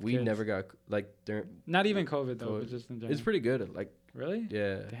 like, with We kids? never got like during. Not even COVID, though, COVID. but just in general. It's pretty good. Like Really?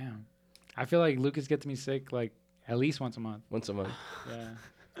 yeah, Damn. I feel like Lucas gets me sick, like, at least once a month. once a month. Yeah.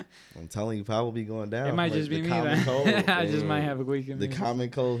 I'm telling you, Pop will be going down. It might Like, just be the me common then. cold. I just Yeah. might have a weak The immune. common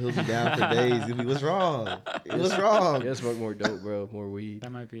cold. He'll be down for days. He'll be, what's wrong? What's wrong? You gotta smoke more dope, bro. More weed.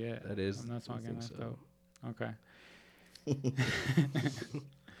 That might be it. That is. I'm not smoking think enough so. though. Okay.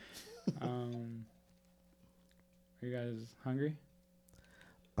 Are you guys hungry?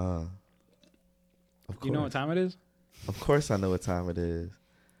 Of Do you know what time it is? Of course I know what time it is.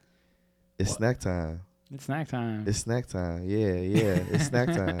 It's snack time. It's snack time. It's snack time. Yeah, yeah. It's snack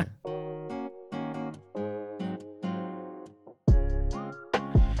time.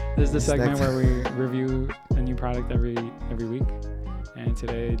 This is the Snack segment time. where we review a new product every week. And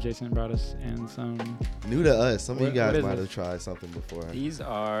today, Jason brought us in some. New to us. Some of you What guys is might it? have tried something before. These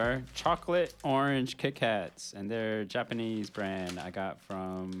are chocolate orange Kit Kats, and they're Japanese brand I got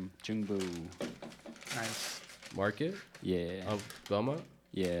from Jungbu. Nice. Market Yeah. of Belmont.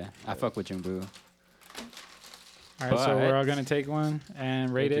 Yeah. I fuck with Jungbu. All right, so we're all But- gonna take one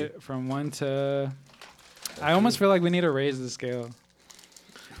and rate Thank you. it from 1 to. I almost feel like we need to raise the scale,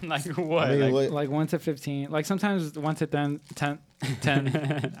 Like what? I mean, what? like 1 to 15. Like sometimes 1 to 10 doesn't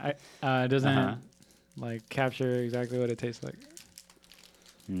Uh-huh. like capture exactly what it tastes like.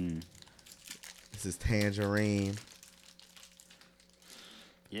 This is tangerine.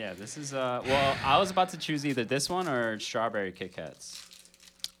 Yeah, this is well, I was about to choose either this one or strawberry Kit Kats.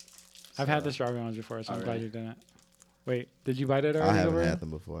 I've had the strawberry ones before, so I'm glad Alright. you didn't. Wait, did you bite it already? I haven't Gilberto? had them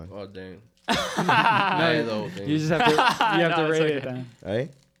before. Oh dang! I had the whole thing. You just have to. You have No, to it's rate okay. it then. Hey?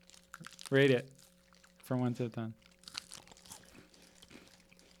 Rate it from 1 to 10.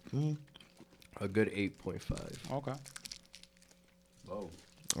 A good 8.5. Okay. Whoa.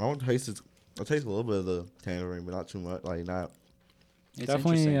 I don't taste it. I taste a little bit of the tangerine, but not too much. Like, not. It's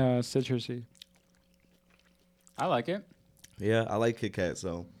Definitely interesting. citrusy. I like it. Yeah, I like Kit Kat,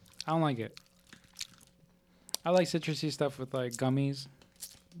 so. I don't like it. I like citrusy stuff with like gummies,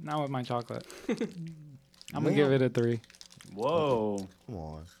 not with my chocolate. I'm gonna give it a 3. Whoa. Come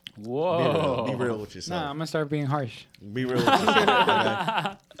on. Whoa. Be real with Nah, yourself. I'm gonna start being harsh. Be real with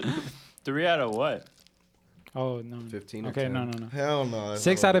yourself. Okay? 3 out of what? Oh no. 15 or Okay, 10? no. Hell no.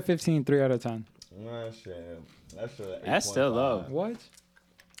 6 out of 15, 3 out of 10. Nah, shit. That's a That's still 8.5. low. What?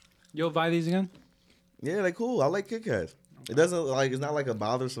 You'll buy these again? Yeah, they cool. I like Kit Kats. It doesn't like it's not like a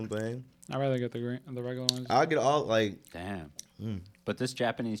bothersome thing. I'd rather get the regular ones. I'll get all like Damn. But this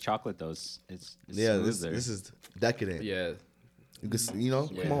Japanese chocolate though, it's yeah. This smoother. is decadent. Yeah. You, can, you know,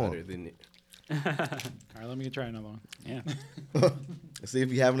 Yeah. come on. Better than it. All right, let me try another one. Yeah. See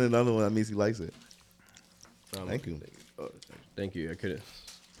if you having another one. That means he likes it. Thank you. Thank you. I couldn't.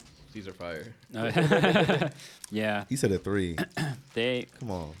 These are fire. Yeah. He said a 3. They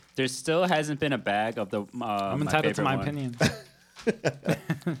Come on. there still hasn't been a bag of the I'm entitled to my one. opinion.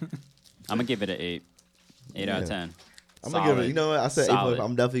 I'm gonna give it an 8. 8 out of Yeah. 10. I'm gonna give it. Solid. You know what? I said 8. Solid.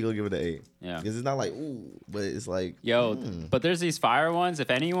 I'm definitely gonna give it an 8. Yeah. Because it's not like ooh, but it's like Yo, but there's these fire ones. If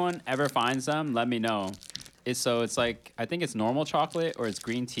anyone ever finds them, let me know. It's like I think it's normal chocolate or it's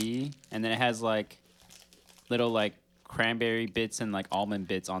green tea, and then it has like little like cranberry bits and like almond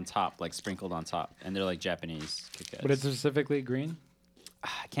bits on top, like sprinkled on top, and they're like Japanese Kit Kats. But it's specifically green.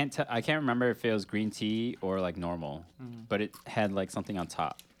 I can't remember if it was green tea or like normal, but it had like something on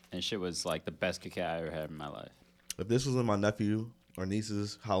top, and shit was like the best Kit Kat I ever had in my life. if this was in my nephew or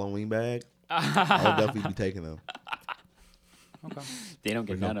niece's Halloween bag, I would definitely be taking them. Okay. They don't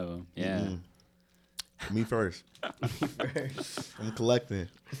get But no. none of them. Yeah. Mm-mm. Me first. I'm collecting.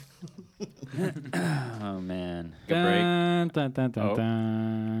 Oh man. Good break. Dun, dun, dun, dun, Oh.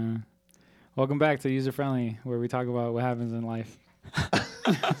 dun. Welcome back to User Friendly, where we talk about what happens in life.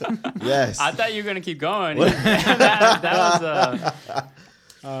 Yes. I thought you were gonna keep going. that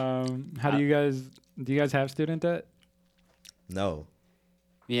was How do you guys have student debt? no.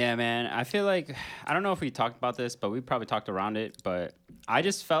 Yeah, man. I feel like I don't know if we talked about this, but we probably talked around it. But I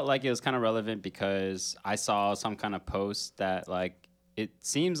just felt like it was kind of relevant because I saw some kind of post that like it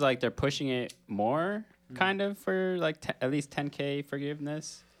seems like they're pushing it more, kind of for like at least 10K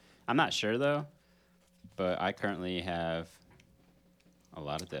forgiveness. I'm not sure though, but I currently have a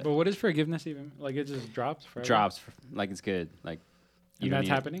lot of debt. But what is forgiveness even? Like it just drops forever? Drops like it's good. Like you And don't that's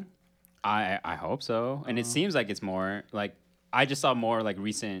need- happening? I hope so, and it seems like it's more like I just saw more like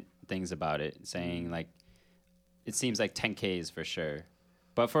recent things about it saying like it seems like 10K is for sure,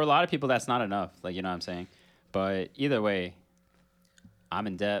 but for a lot of people that's not enough. Like you know what I'm saying, but either way, I'm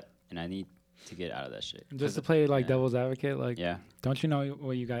in debt and I need to get out of that shit. Just to play like yeah. devil's advocate, like Yeah, don't you know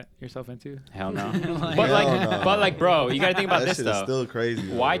what you got yourself into? hell no. Like- but like, Hell no. but like, bro, you gotta think about That this shit is though. still crazy.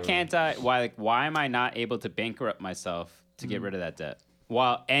 Why bro. can't I? Why am I not able to bankrupt myself to get rid of that debt?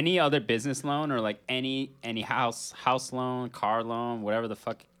 While any other business loan or like any house loan, car loan, whatever the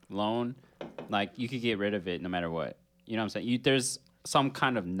fuck loan, like you could get rid of it no matter what. You know what I'm saying? There's some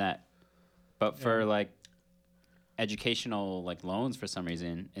kind of net, but for like educational like loans for some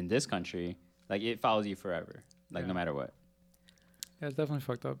reason in this country, like it follows you forever, like no matter what. Yeah, it's definitely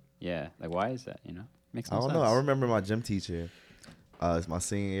fucked up. Yeah, like why is that? You know, makes no I don't sense. know. I remember my gym teacher. It's my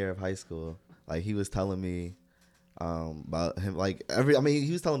senior year of high school. Like he was telling me about him. Like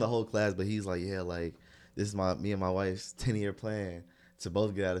he was telling the whole class, but he's like, yeah, like this is me and my wife's 10-year plan to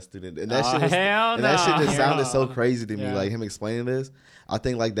both get out of student. And that shit, that shit just sounded so crazy to me. Yeah. Like him explaining this, I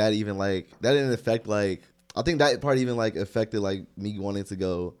think like that even like that didn't affect like I think that part even like affected like me wanting to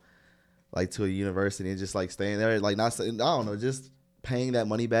go like to a university and just like staying there, like not I don't know, just paying that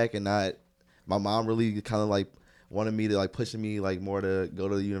money back and not. My mom really kind of like wanted me to like pushing me like more to go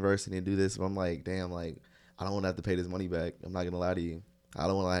to the university and do this, but I'm like, damn, like I don't want to have to pay this money back. I'm not gonna lie to you. I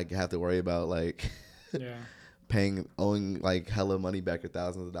don't want to like have to worry about like Yeah. owing like hella money back or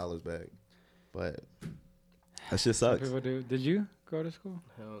thousands of dollars back. But that shit Some sucks. people do. Did you go to school?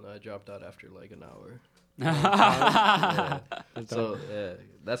 Hell no, I dropped out after like an hour. Yeah. So yeah,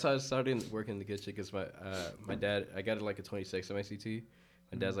 that's how I started working in the kitchen because my dad, I got like a 26 on my CT.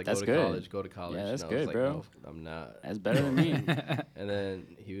 My dad's like, That's go to good. college, go to college. Yeah, that's and I was good, like, bro. No, I'm not. That's better than me. And then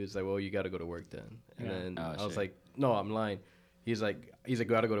he was like, well, you got to go to work then. And Yeah. then Oh, I was shit. like, no, I'm lying. He's like,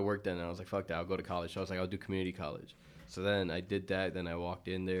 got to go to work then. And I was like, fuck that, I'll go to college. So I was like, I'll do community college. So then I did that. Then I walked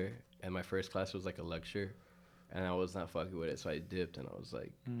in there, and my first class was like a lecture, and I was not fucking with it. So I dipped, and I was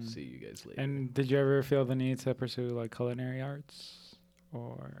like, see you guys later. And did you ever feel the need to pursue like culinary arts,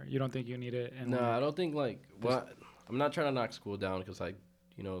 or you don't think you need it? No, I don't think like. Well, I'm not trying to knock school down because like,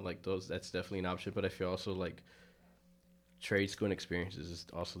 you know, like that's definitely an option. But I feel also like trade school and experiences is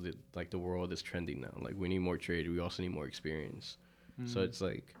also the world is trending now. Like we need more trade. We also need more experience. So it's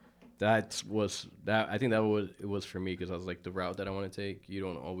like I think it was for me because I was like the route that I want to take. You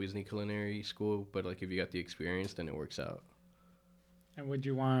don't always need culinary school, but like if you got the experience, then it works out. And would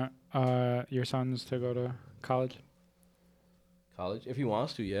you want your sons to go to college? College, if he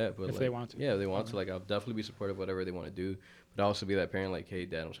wants to, yeah. But If like, they want to. yeah, if they want to. Like, I'll definitely be supportive of whatever they want to do. But I'll also be that parent, like, hey,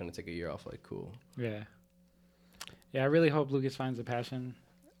 dad, I'm trying to take a year off. Like, cool. Yeah. Yeah, I really hope Lucas finds a passion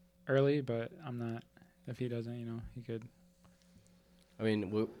early, but I'm not. If he doesn't, you know, he could I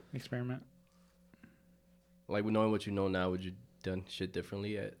mean, experiment. like knowing what you know now, would you done shit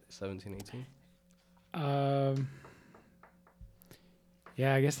differently at 17, 18?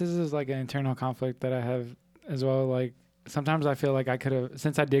 Yeah, I guess this is like an internal conflict that I have as well. Like sometimes I feel like I could have,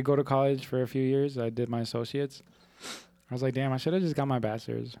 since I did go to college for a few years, I did my associates. I was like, damn, I should have just got my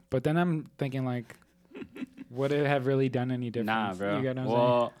bachelor's. But then I'm thinking like, would it have really done any difference? Nah, bro. You get what I'm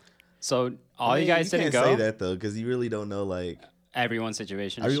Well, so all I mean, you guys didn't can't go. say that though, because you really don't know like Everyone's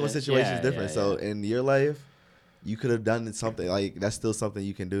situation. is everyone's shit. situation Yeah, is different. yeah, So yeah. in your life, you could have done something like that's still something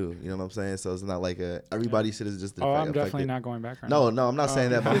you can do. You know what I'm saying? So it's not like everybody shit is just. saying? Oh, I'm definitely affected. not going back right No, now. no, I'm not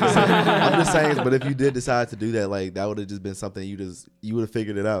saying that. But I'm just saying. But if you did decide to do that, like that would have just been something you would have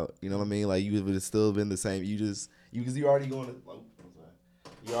figured it out. You know what I mean? Like you would have still been the same. Because you already going to.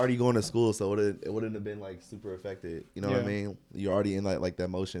 You're already going to school, so it wouldn't have been like super affected. You know what I mean? You're already in like that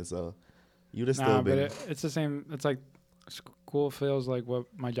motion, so you'd have still been. But it's the same. It's like school feels like what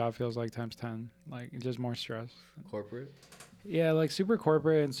my job feels like times 10. Like it's just more stress. Corporate? Yeah, like super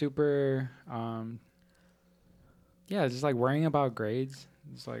corporate and super. Yeah, just like worrying about grades.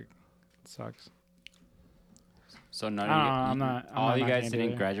 It's like it sucks. So none I of don't you, know, I'm not- I'm all not you guys knocking it didn't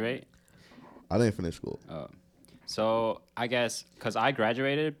either. graduate. I didn't finish school. Oh. So I guess because I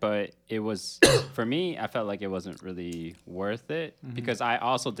graduated, but it was for me, I felt like it wasn't really worth it because I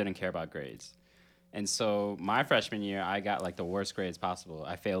also didn't care about grades. And so my freshman year, I got like the worst grades possible.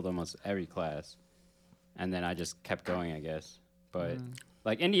 I failed almost every class, and then I just kept going, I guess. But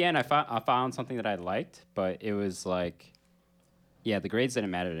like in the end, I found something that I liked, but it was like, yeah, the grades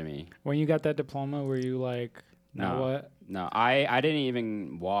didn't matter to me. When you got that diploma, were you like, now No. what? No, I didn't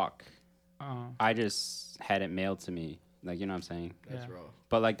even walk. Oh, I just had it mailed to me. Like, you know what I'm saying? That's Yeah. raw.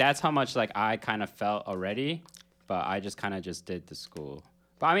 But like that's how much like I kind of felt already, but I just kind of just did the school.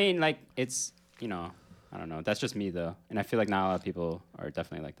 But I mean, like it's, you know, I don't know. That's just me though, and I feel like not a lot of people are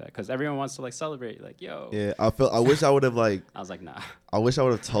definitely like that because everyone wants to like celebrate, like yo. Yeah, I wish I would have like. I was like, nah. I wish I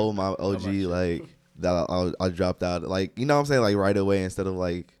would have told my OG like that I dropped out. Like you know what I'm saying, like right away instead of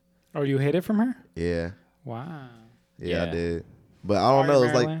like. Oh, you hid it from her? Yeah. Wow. Yeah, I Yeah. did. But I don't Sorry, know.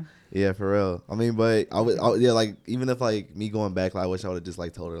 It's like. Marilyn. Yeah, for real. I mean, but yeah, like even if like me going back, like I wish I would have just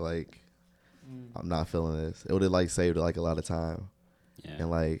like told her like I'm not feeling this. It would have like saved like a lot of time Yeah. and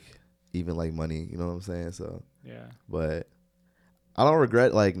like even like money. You know what I'm saying? So, Yeah. but I don't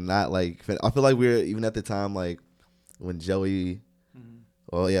regret like not like. I feel like we're even at the time like when Joey,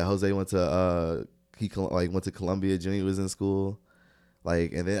 well yeah, Jose went to went to Columbia. Jimmy was in school,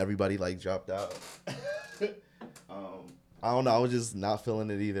 like, and then everybody like dropped out. I don't know. I was just not feeling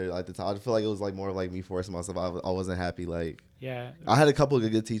it either. At the time, I feel like it was like more of like me forcing myself. I wasn't happy. Like Yeah. I had a couple of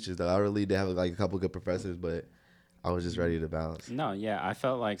good teachers though. I really did have like a couple of good professors, but I was just ready to bounce. No, yeah, I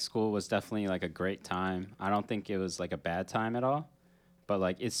felt like school was definitely like a great time. I don't think it was like a bad time at all, but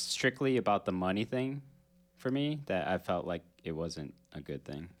like it's strictly about the money thing for me that I felt like it wasn't a good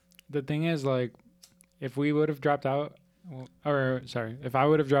thing. The thing is, like, if we would have dropped out, if I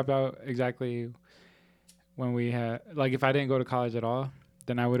would have dropped out exactly when we had, like, if I didn't go to college at all,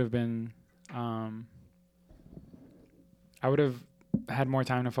 then I would have been, I would have had more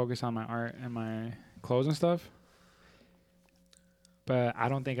time to focus on my art and my clothes and stuff. But I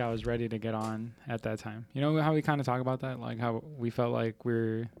don't think I was ready to get on at that time. You know how we kind of talk about that, like how we felt like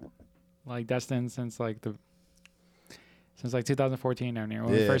we're like destined since like 2014 down here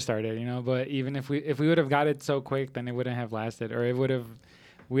when we first started, you know. But even if we would have got it so quick, then it wouldn't have lasted, or it would have.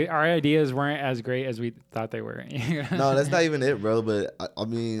 Our ideas weren't as great as we thought they were. No, that's not even it, bro. But I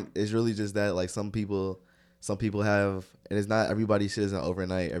mean, it's really just that like some people have, and it's not everybody shit isn't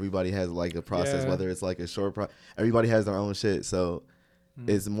overnight. Everybody has like a process, whether it's like a short everybody has their own shit. So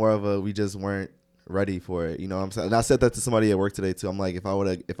it's more of a we just weren't ready for it. You know what I'm saying? And I said that to somebody at work today too. I'm like, if I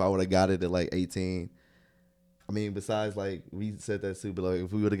would have got it at like 18. I mean, besides like we said that too, but like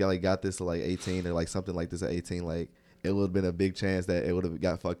if we would have got this at like 18 or like something like this at 18, like it would have been a big chance that it would have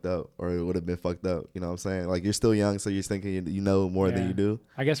got fucked up or it would have been fucked up. You know what I'm saying? Like you're still young, so you're thinking you know more than you do.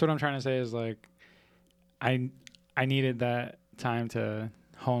 I guess what I'm trying to say is like I needed that time to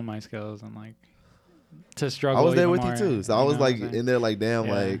hone my skills and like to struggle. I was there with more, you too, so I was like in there like damn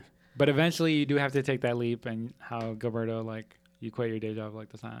like. But eventually you do have to take that leap, and how Gilberto, like you quit your day job, like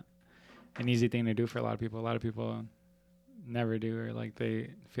that's not an easy thing to do for a lot of people. A lot of people never do, or like they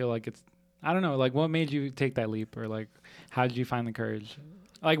feel like it's, I don't know, like what made you take that leap, or like how did you find the courage?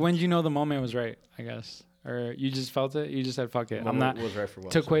 Like when did you know the moment was right, I guess? Or you just felt it? You just said fuck it. I'm not was right for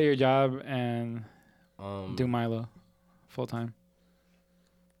what, to quit your job and do Milo full time.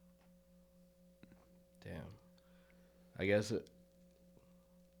 Damn. I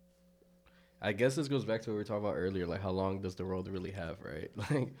guess this goes back to what we were talking about earlier, like how long does the world really have, right?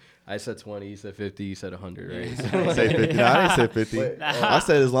 Like I said 20, you said 50, you said 100, right? I say 50. No, I didn't say 50. I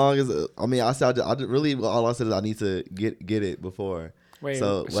said as long as I said I really all I said is I need to get it before. Wait,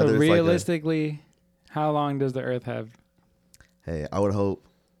 so realistically, how long does the Earth have? Hey, I would hope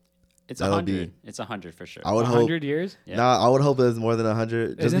it's 100. It's 100 for sure. I would 100 years? Yeah. Nah, I would hope there's more than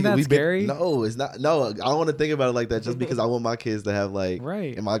 100. Isn't that scary? No, it's not. No, I don't want to think about it like that. Just because I want my kids to have like,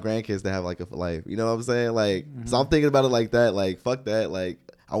 and my grandkids to have like a life. You know what I'm saying? Like, so I'm thinking about it like that. Like, fuck that. Like,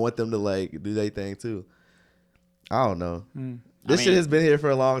 I want them to like do their thing too. I don't know. This shit has been here for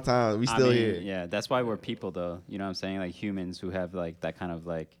a long time. We still here. Yeah, that's why we're people though. You know what I'm saying? Like humans who have like that kind of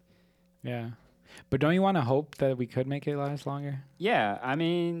like. Yeah, but don't you want to hope that we could make it last longer? Yeah, I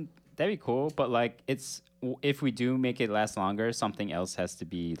mean. That'd be cool, but like if we do make it last longer, something else has to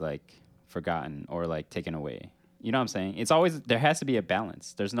be like forgotten or like taken away. You know what I'm saying? It's always there has to be a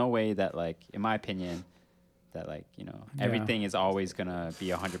balance. There's no way that like in my opinion that like, you know, everything is always going to be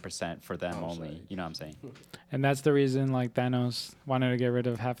 100% for them only. You know what I'm saying? And that's the reason like Thanos wanted to get rid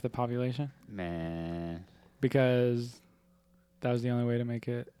of half the population? Man, because that was the only way to make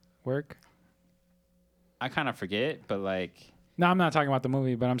it work. I kind of forget, but like no, I'm not talking about the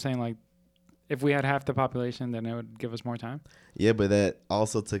movie, but I'm saying like if we had half the population, then it would give us more time. Yeah, but that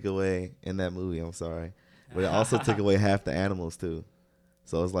also took away in that movie. I'm sorry, but it also took away half the animals too.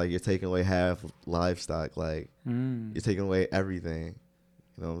 So it's like you're taking away half livestock. Like you're taking away everything.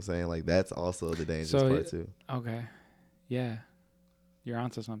 You know what I'm saying? Like that's also the dangerous part too. Okay, yeah, you're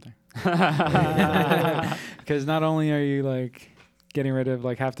onto something. Because not only are you like getting rid of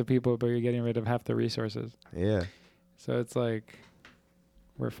like half the people, but you're getting rid of half the resources. Yeah. So it's like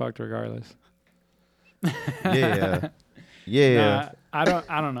we're fucked regardless. Yeah. Yeah. I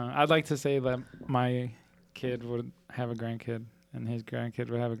don't know. I'd like to say that my kid would have a grandkid and his grandkid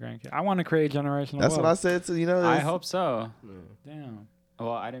would have a grandkid. I want to create generational That's wealth. what I said to, you know. I hope so. Damn.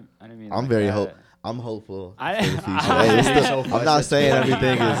 Well, I didn't mean I'm like very that. I'm hopeful I- for the future. I- I'm not saying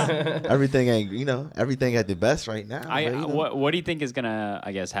everything ain't, you know, everything at the best right now. But, you know. What do you think is gonna,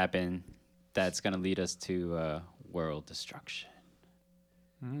 I guess, happen that's gonna lead us to world destruction?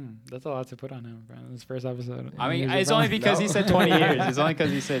 That's a lot to put on him, bro. This first episode. I mean, it's only because he said 20 years. It's only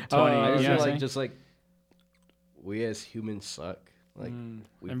because he said 20. I you know feel what I'm like saying? just like we as humans suck. Like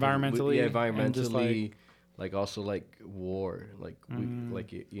environmentally, environmentally, like also like war. Like we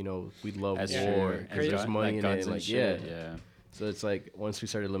like you know we love That's war true. because there's money in guns it. and Like shit, yeah. So it's like once we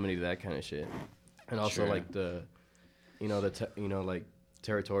started eliminating that kind of shit, and also like the, you know like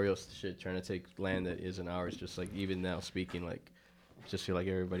territorial shit, trying to take land that isn't ours. Just like even now speaking, like just feel like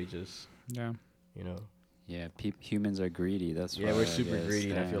everybody just you know. Yeah, humans are greedy. That's why we're super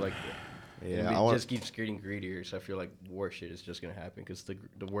greedy, and I feel like Yeah, just keeps getting greedier. So I feel like worse shit is just gonna happen because the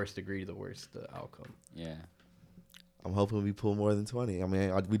worse the greed, the worse the outcome. Yeah. I'm hoping we pull more than 20. I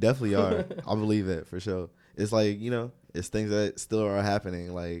mean, we definitely are. I believe it for sure. It's like, you know, it's things that still are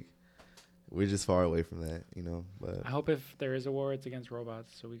happening. Like, we're just far away from that, you know. But I hope if there is a war, it's against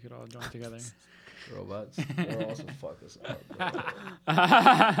robots, so we could all join together. Robots. They'll also fuck us up, bro.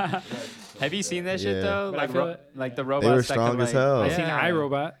 Have you seen that shit Yeah. though? But I Like, feel like the yeah. robots. They were that strong could, as like, hell. I seen yeah.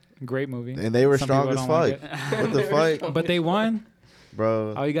 iRobot, great movie. And they were Some strong people as don't like fuck. What the fuck, But they won.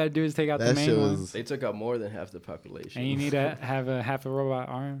 bro? All you gotta do is take out the That main shit one, was. They took out more than half the population. and you need to have a half a robot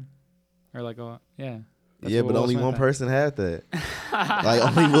arm, or like a yeah. That's Yeah, what but Will only Smith one had. person had that.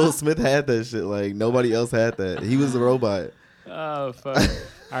 Like only Will Smith had that shit. Like nobody else had that. He was a robot. Oh fuck.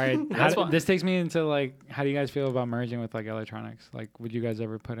 All right, That's why- this takes me into like, how do you guys feel about merging with like electronics? Like, would you guys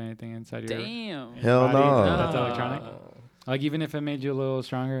ever put anything inside your Damn. Hell body no. that's No. electronic? Like, even if it made you a little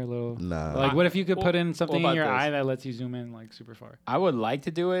stronger, a little. Nah. Like, what if you could put in something what in your about this? eye that lets you zoom in like super far? I would like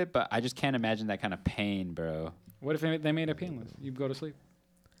to do it, but I just can't imagine that kind of pain, bro. What if they made it painless? You go to sleep.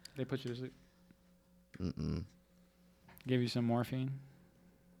 They put you to sleep. Mm-mm. Give you some morphine.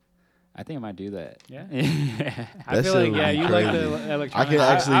 I think I might do that. Yeah. I That feel shit like would yeah, be you like crazy. the I electronic. can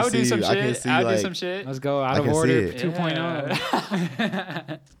actually I would do see. some I can shit. see I would do like. some shit. Let's go out I of can see order it.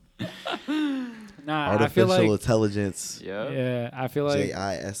 2.0. Nah, I Artificial feel like intelligence. Yep. yeah, I feel like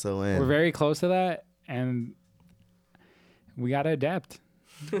JISON. we're very close to that, and we gotta adapt.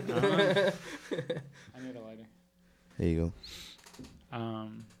 I need a lighter. Here you go.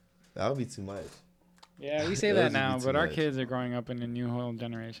 Um, That would be too much. yeah, we say That that would now, be too but our much. kids are growing up in a new whole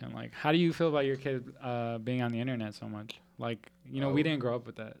generation. Like, how do you feel about your kid being on the internet so much? Like, you know, we Oh. didn't grow up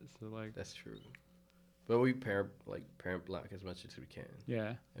with that, so like, That's true. But we parent block as much as we can,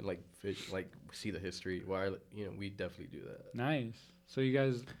 yeah, and like see the history. Why we definitely do that. nice. So you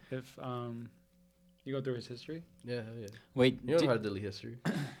guys, if you go through his history, Yeah, yeah. Wait. You know how to delete history?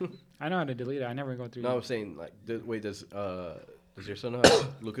 I know how to delete it. I never go through. No, I'm saying like, does your son know how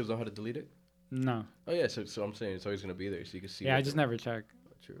Lucas know how to delete it? No. Oh yeah, so I'm saying it's always gonna be there, so you can see. Yeah, what I just the- never check.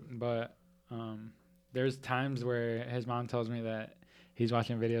 True. But there's times where his mom tells me that he's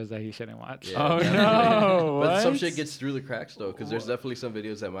watching videos that he shouldn't watch. Yeah, Oh, definitely. no, But some what? shit gets through the cracks though, because there's definitely some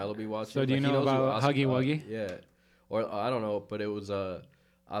videos that Milo be watching. So do you he know knows who about Huggy Wuggy? Yeah, or I don't know, but it was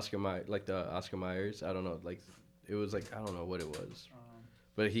Oscar Myers. I don't know, like it was like I don't know what it was,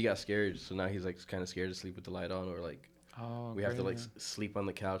 but he got scared, so now he's like kind of scared to sleep with the light on, or like Oh, we have to like crazy. sleep on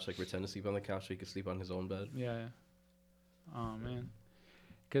the couch, like pretend to sleep on the couch so he can sleep on his own bed. Yeah. Oh man.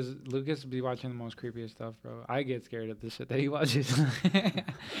 Because Lucas be watching the most creepiest stuff, bro. I get scared at the shit that he watches,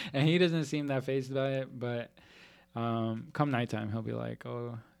 and he doesn't seem that phased by it. But come nighttime, he'll be like,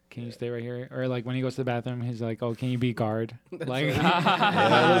 "Oh, can you stay right here?" Or like when he goes to the bathroom, he's like, "Oh, can you be guard?" Like,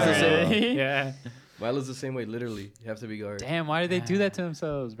 Milo's the same. Really? yeah, Milo's the same way. Literally, you have to be guard. Damn, why did they do that to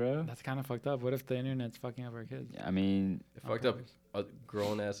themselves, bro? that's kind of fucked up. What if the internet's fucking up our kids? I mean, It fucked up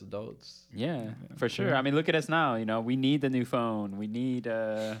grown ass adults. yeah, for true. sure. I mean, look at us now. You know, we need the new phone. We need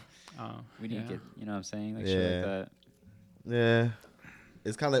Oh, we need yeah. to get, you know what I'm saying? Like shit like Yeah. that. Yeah.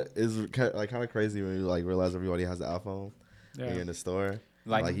 It's kind of crazy when you like realize everybody has the iPhone. When you're Yeah. in the store.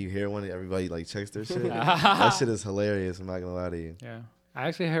 Like, Like you hear one, everybody like checks their shit. That shit is hilarious. I'm not gonna lie to you. Yeah. I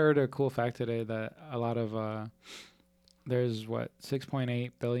actually heard a cool fact today that a lot of there's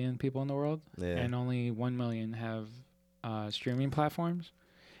 6.8 billion people in the world, Yeah. and only 1 million have streaming platforms,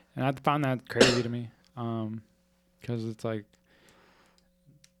 and I found that crazy to me, because it's like,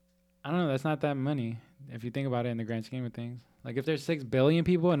 I don't know, that's not that many if you think about it in the grand scheme of things. Like if there's 6 billion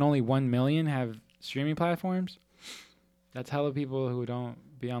people and only 1 million have streaming platforms, that's hella people who don't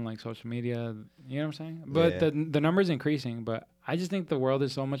be on like social media. You know what I'm saying? But Yeah. the number's increasing. But I just think the world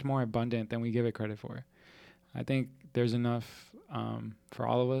is so much more abundant than we give it credit for. I think there's enough for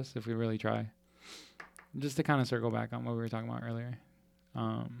all of us if we really try. Just to kind of circle back on what we were talking about earlier,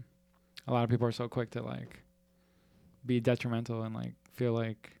 a lot of people are so quick to like be detrimental and like feel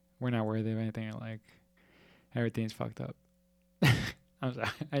like we're not worthy of anything, and like everything's fucked up. I'm sorry.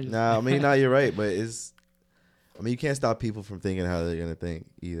 Nah, I mean, you're right, but you can't stop people from thinking how they're gonna think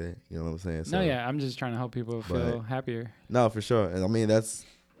either. You know what I'm saying? No, yeah, I'm just trying to help people feel happier. No, for sure. And I mean, that's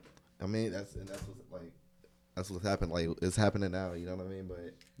what's happened. Like it's happening now. You know what I mean?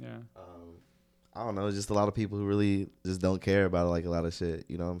 But Yeah. I don't know. It's just a lot of people who really just don't care about like a lot of shit.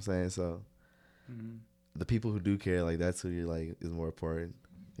 You know what I'm saying? So Mm-hmm. the people who do care, like that's who you're like is more important.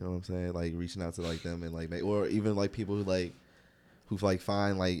 You know what I'm saying? Like reaching out to like them and like or even like people who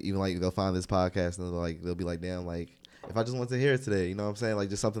find like even like they'll find this podcast and they'll be like, damn, like if I just want to hear it today, you know what I'm saying? Like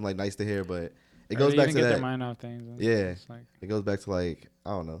just something like nice to hear, but it goes back to get that. their mind off things. And Yeah. it's like, It goes back to like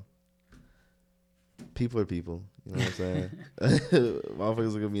I don't know. People are people. You know what I'm saying?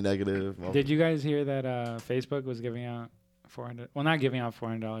 Motherfuckers are gonna be negative. did you guys hear that Facebook was giving out not giving out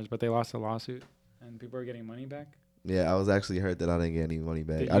 $400, but they lost a lawsuit and people are getting money back? Yeah, I was actually hurt that I didn't get any money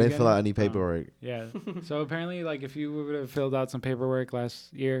back. Did I you didn't get fill it? out any Oh. paperwork. Yeah. So apparently, like, if you would have filled out some paperwork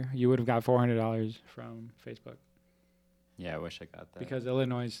last year, you would have got $400 from Facebook Yeah, I wish I got that. because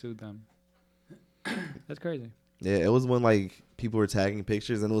Illinois sued them. That's crazy. Yeah, it was when like people were tagging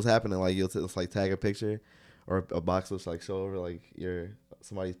pictures and it was happening. Like you'll just like tag a picture, or a box will just like show over like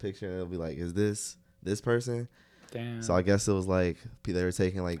somebody's picture and it'll be like, is this person? Damn. So I guess it was like they were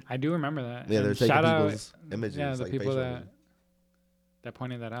taking like I do remember that. they were And taking shout out- people's images. Yeah, the like people facial that images.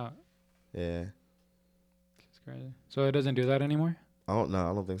 pointed that out. Yeah, It's crazy. So it doesn't do that anymore. I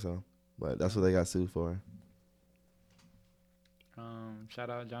don't think so. But that's what they got sued for. Shout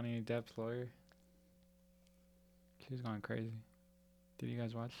out Johnny Depp's lawyer. She's going crazy. Did you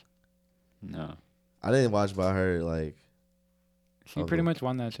guys watch? No. I didn't watch, but I heard like She Oh, pretty cool. much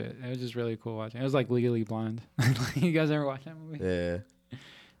won that shit. It was just really cool watching. It was like Legally Blonde. You guys ever watch that movie? yeah.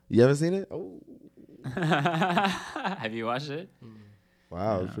 You haven't seen it? Oh Have you watched it?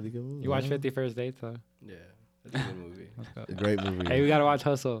 wow, it's Yeah. a pretty good movie. You watch man. 50 First Dates though. Yeah, that's a good movie. Let's go. A great movie. Hey, we gotta watch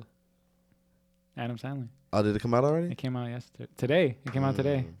Hustle. Adam Sandler. Oh, did it come out already? It came out yesterday. Today. It came out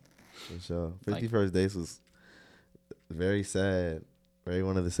today. For sure. 50 Like- First Dates was very sad. Very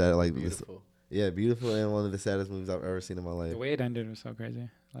one of the sad, like, Beautiful. yeah, beautiful, and one of the saddest movies I've ever seen in my life. The way it ended was so crazy.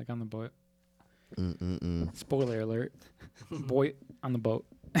 Like on the boat. Mm-mm-mm. Spoiler alert. Boy on the boat.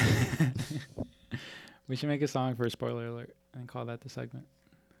 We should make a song for Spoiler Alert and call that the segment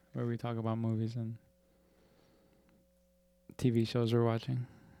where we talk about movies and TV shows we're watching.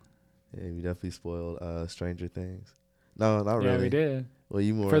 Yeah, we definitely spoiled Stranger Things. No, not Yeah, really. we did. Well,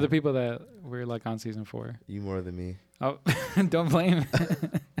 you more. For the people that were like on season 4. You more than me. Oh, don't blame.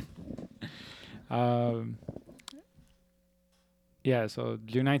 Yeah, so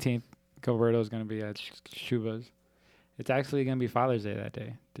June 19th, Gilberto is going to be at Shuba's. It's actually going to be Father's Day that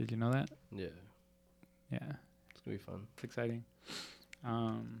day. Did you know that? Yeah, Yeah, it's gonna be fun. it's exciting.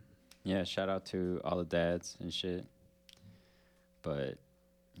 Yeah, shout out to all the dads and shit. But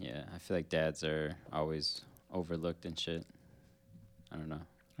yeah, I feel like dads are always overlooked and shit. I don't know.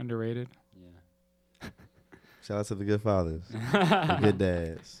 Underrated. Yeah. Shout out to the good fathers, the good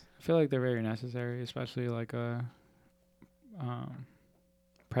dads. I feel like they're very necessary, especially like a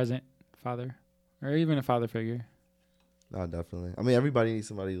present father or even a father figure. No, definitely. I mean, everybody needs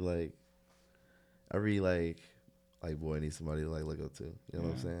somebody to, like, every like boy needs somebody to like look up to. You know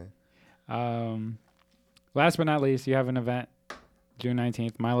what I'm saying? Last but not least, you have an event June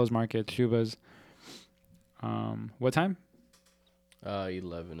 19th, Milo's Market, Shuba's. What time?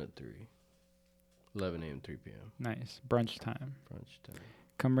 11 to 3. 11 a.m. 3 p.m. Nice. Brunch time. Brunch time.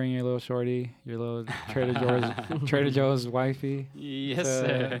 Come bring your little shorty, your little Trader Joe's wifey. Yes, So-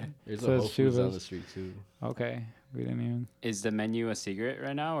 sir. There's So a Whole it's Foods on Shuba's. the street too. Okay. We didn't even. Is the menu a secret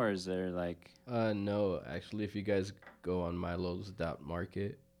right now, or is there like? No, actually, if you guys go on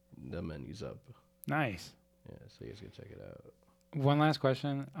Milo's.market, the menu's up. Nice. Yeah, so you guys can check it out. One last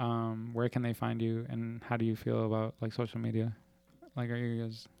question. Where can they find you and how do you feel about like social media? Like, are you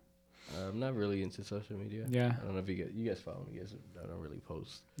guys? I'm not really into social media. Yeah. I don't know if you guys follow me. I don't really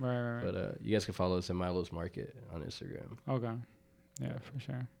post. Right. But you guys can follow us at Milo's Market on Instagram. Okay. Yeah, for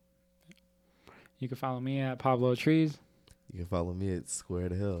sure. You can follow me at Pablo Trees. You can follow me at Square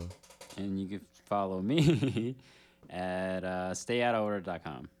the Hill. And you can follow me at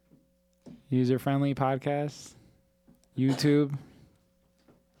stayoutaorder.com. User Friendly Podcast. YouTube.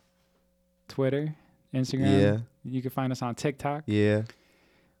 Twitter. Instagram. Yeah, You can find us on TikTok. yeah.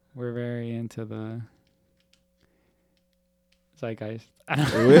 We're very into the zeitgeist.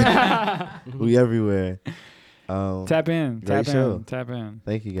 We everywhere. Tap in. Great Tap show. in. Tap in.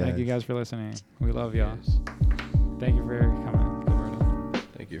 Thank you guys. Thank you guys for listening. We love y'all. Yes. Thank you for coming, Gilberto.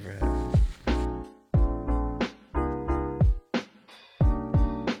 Thank you for having me.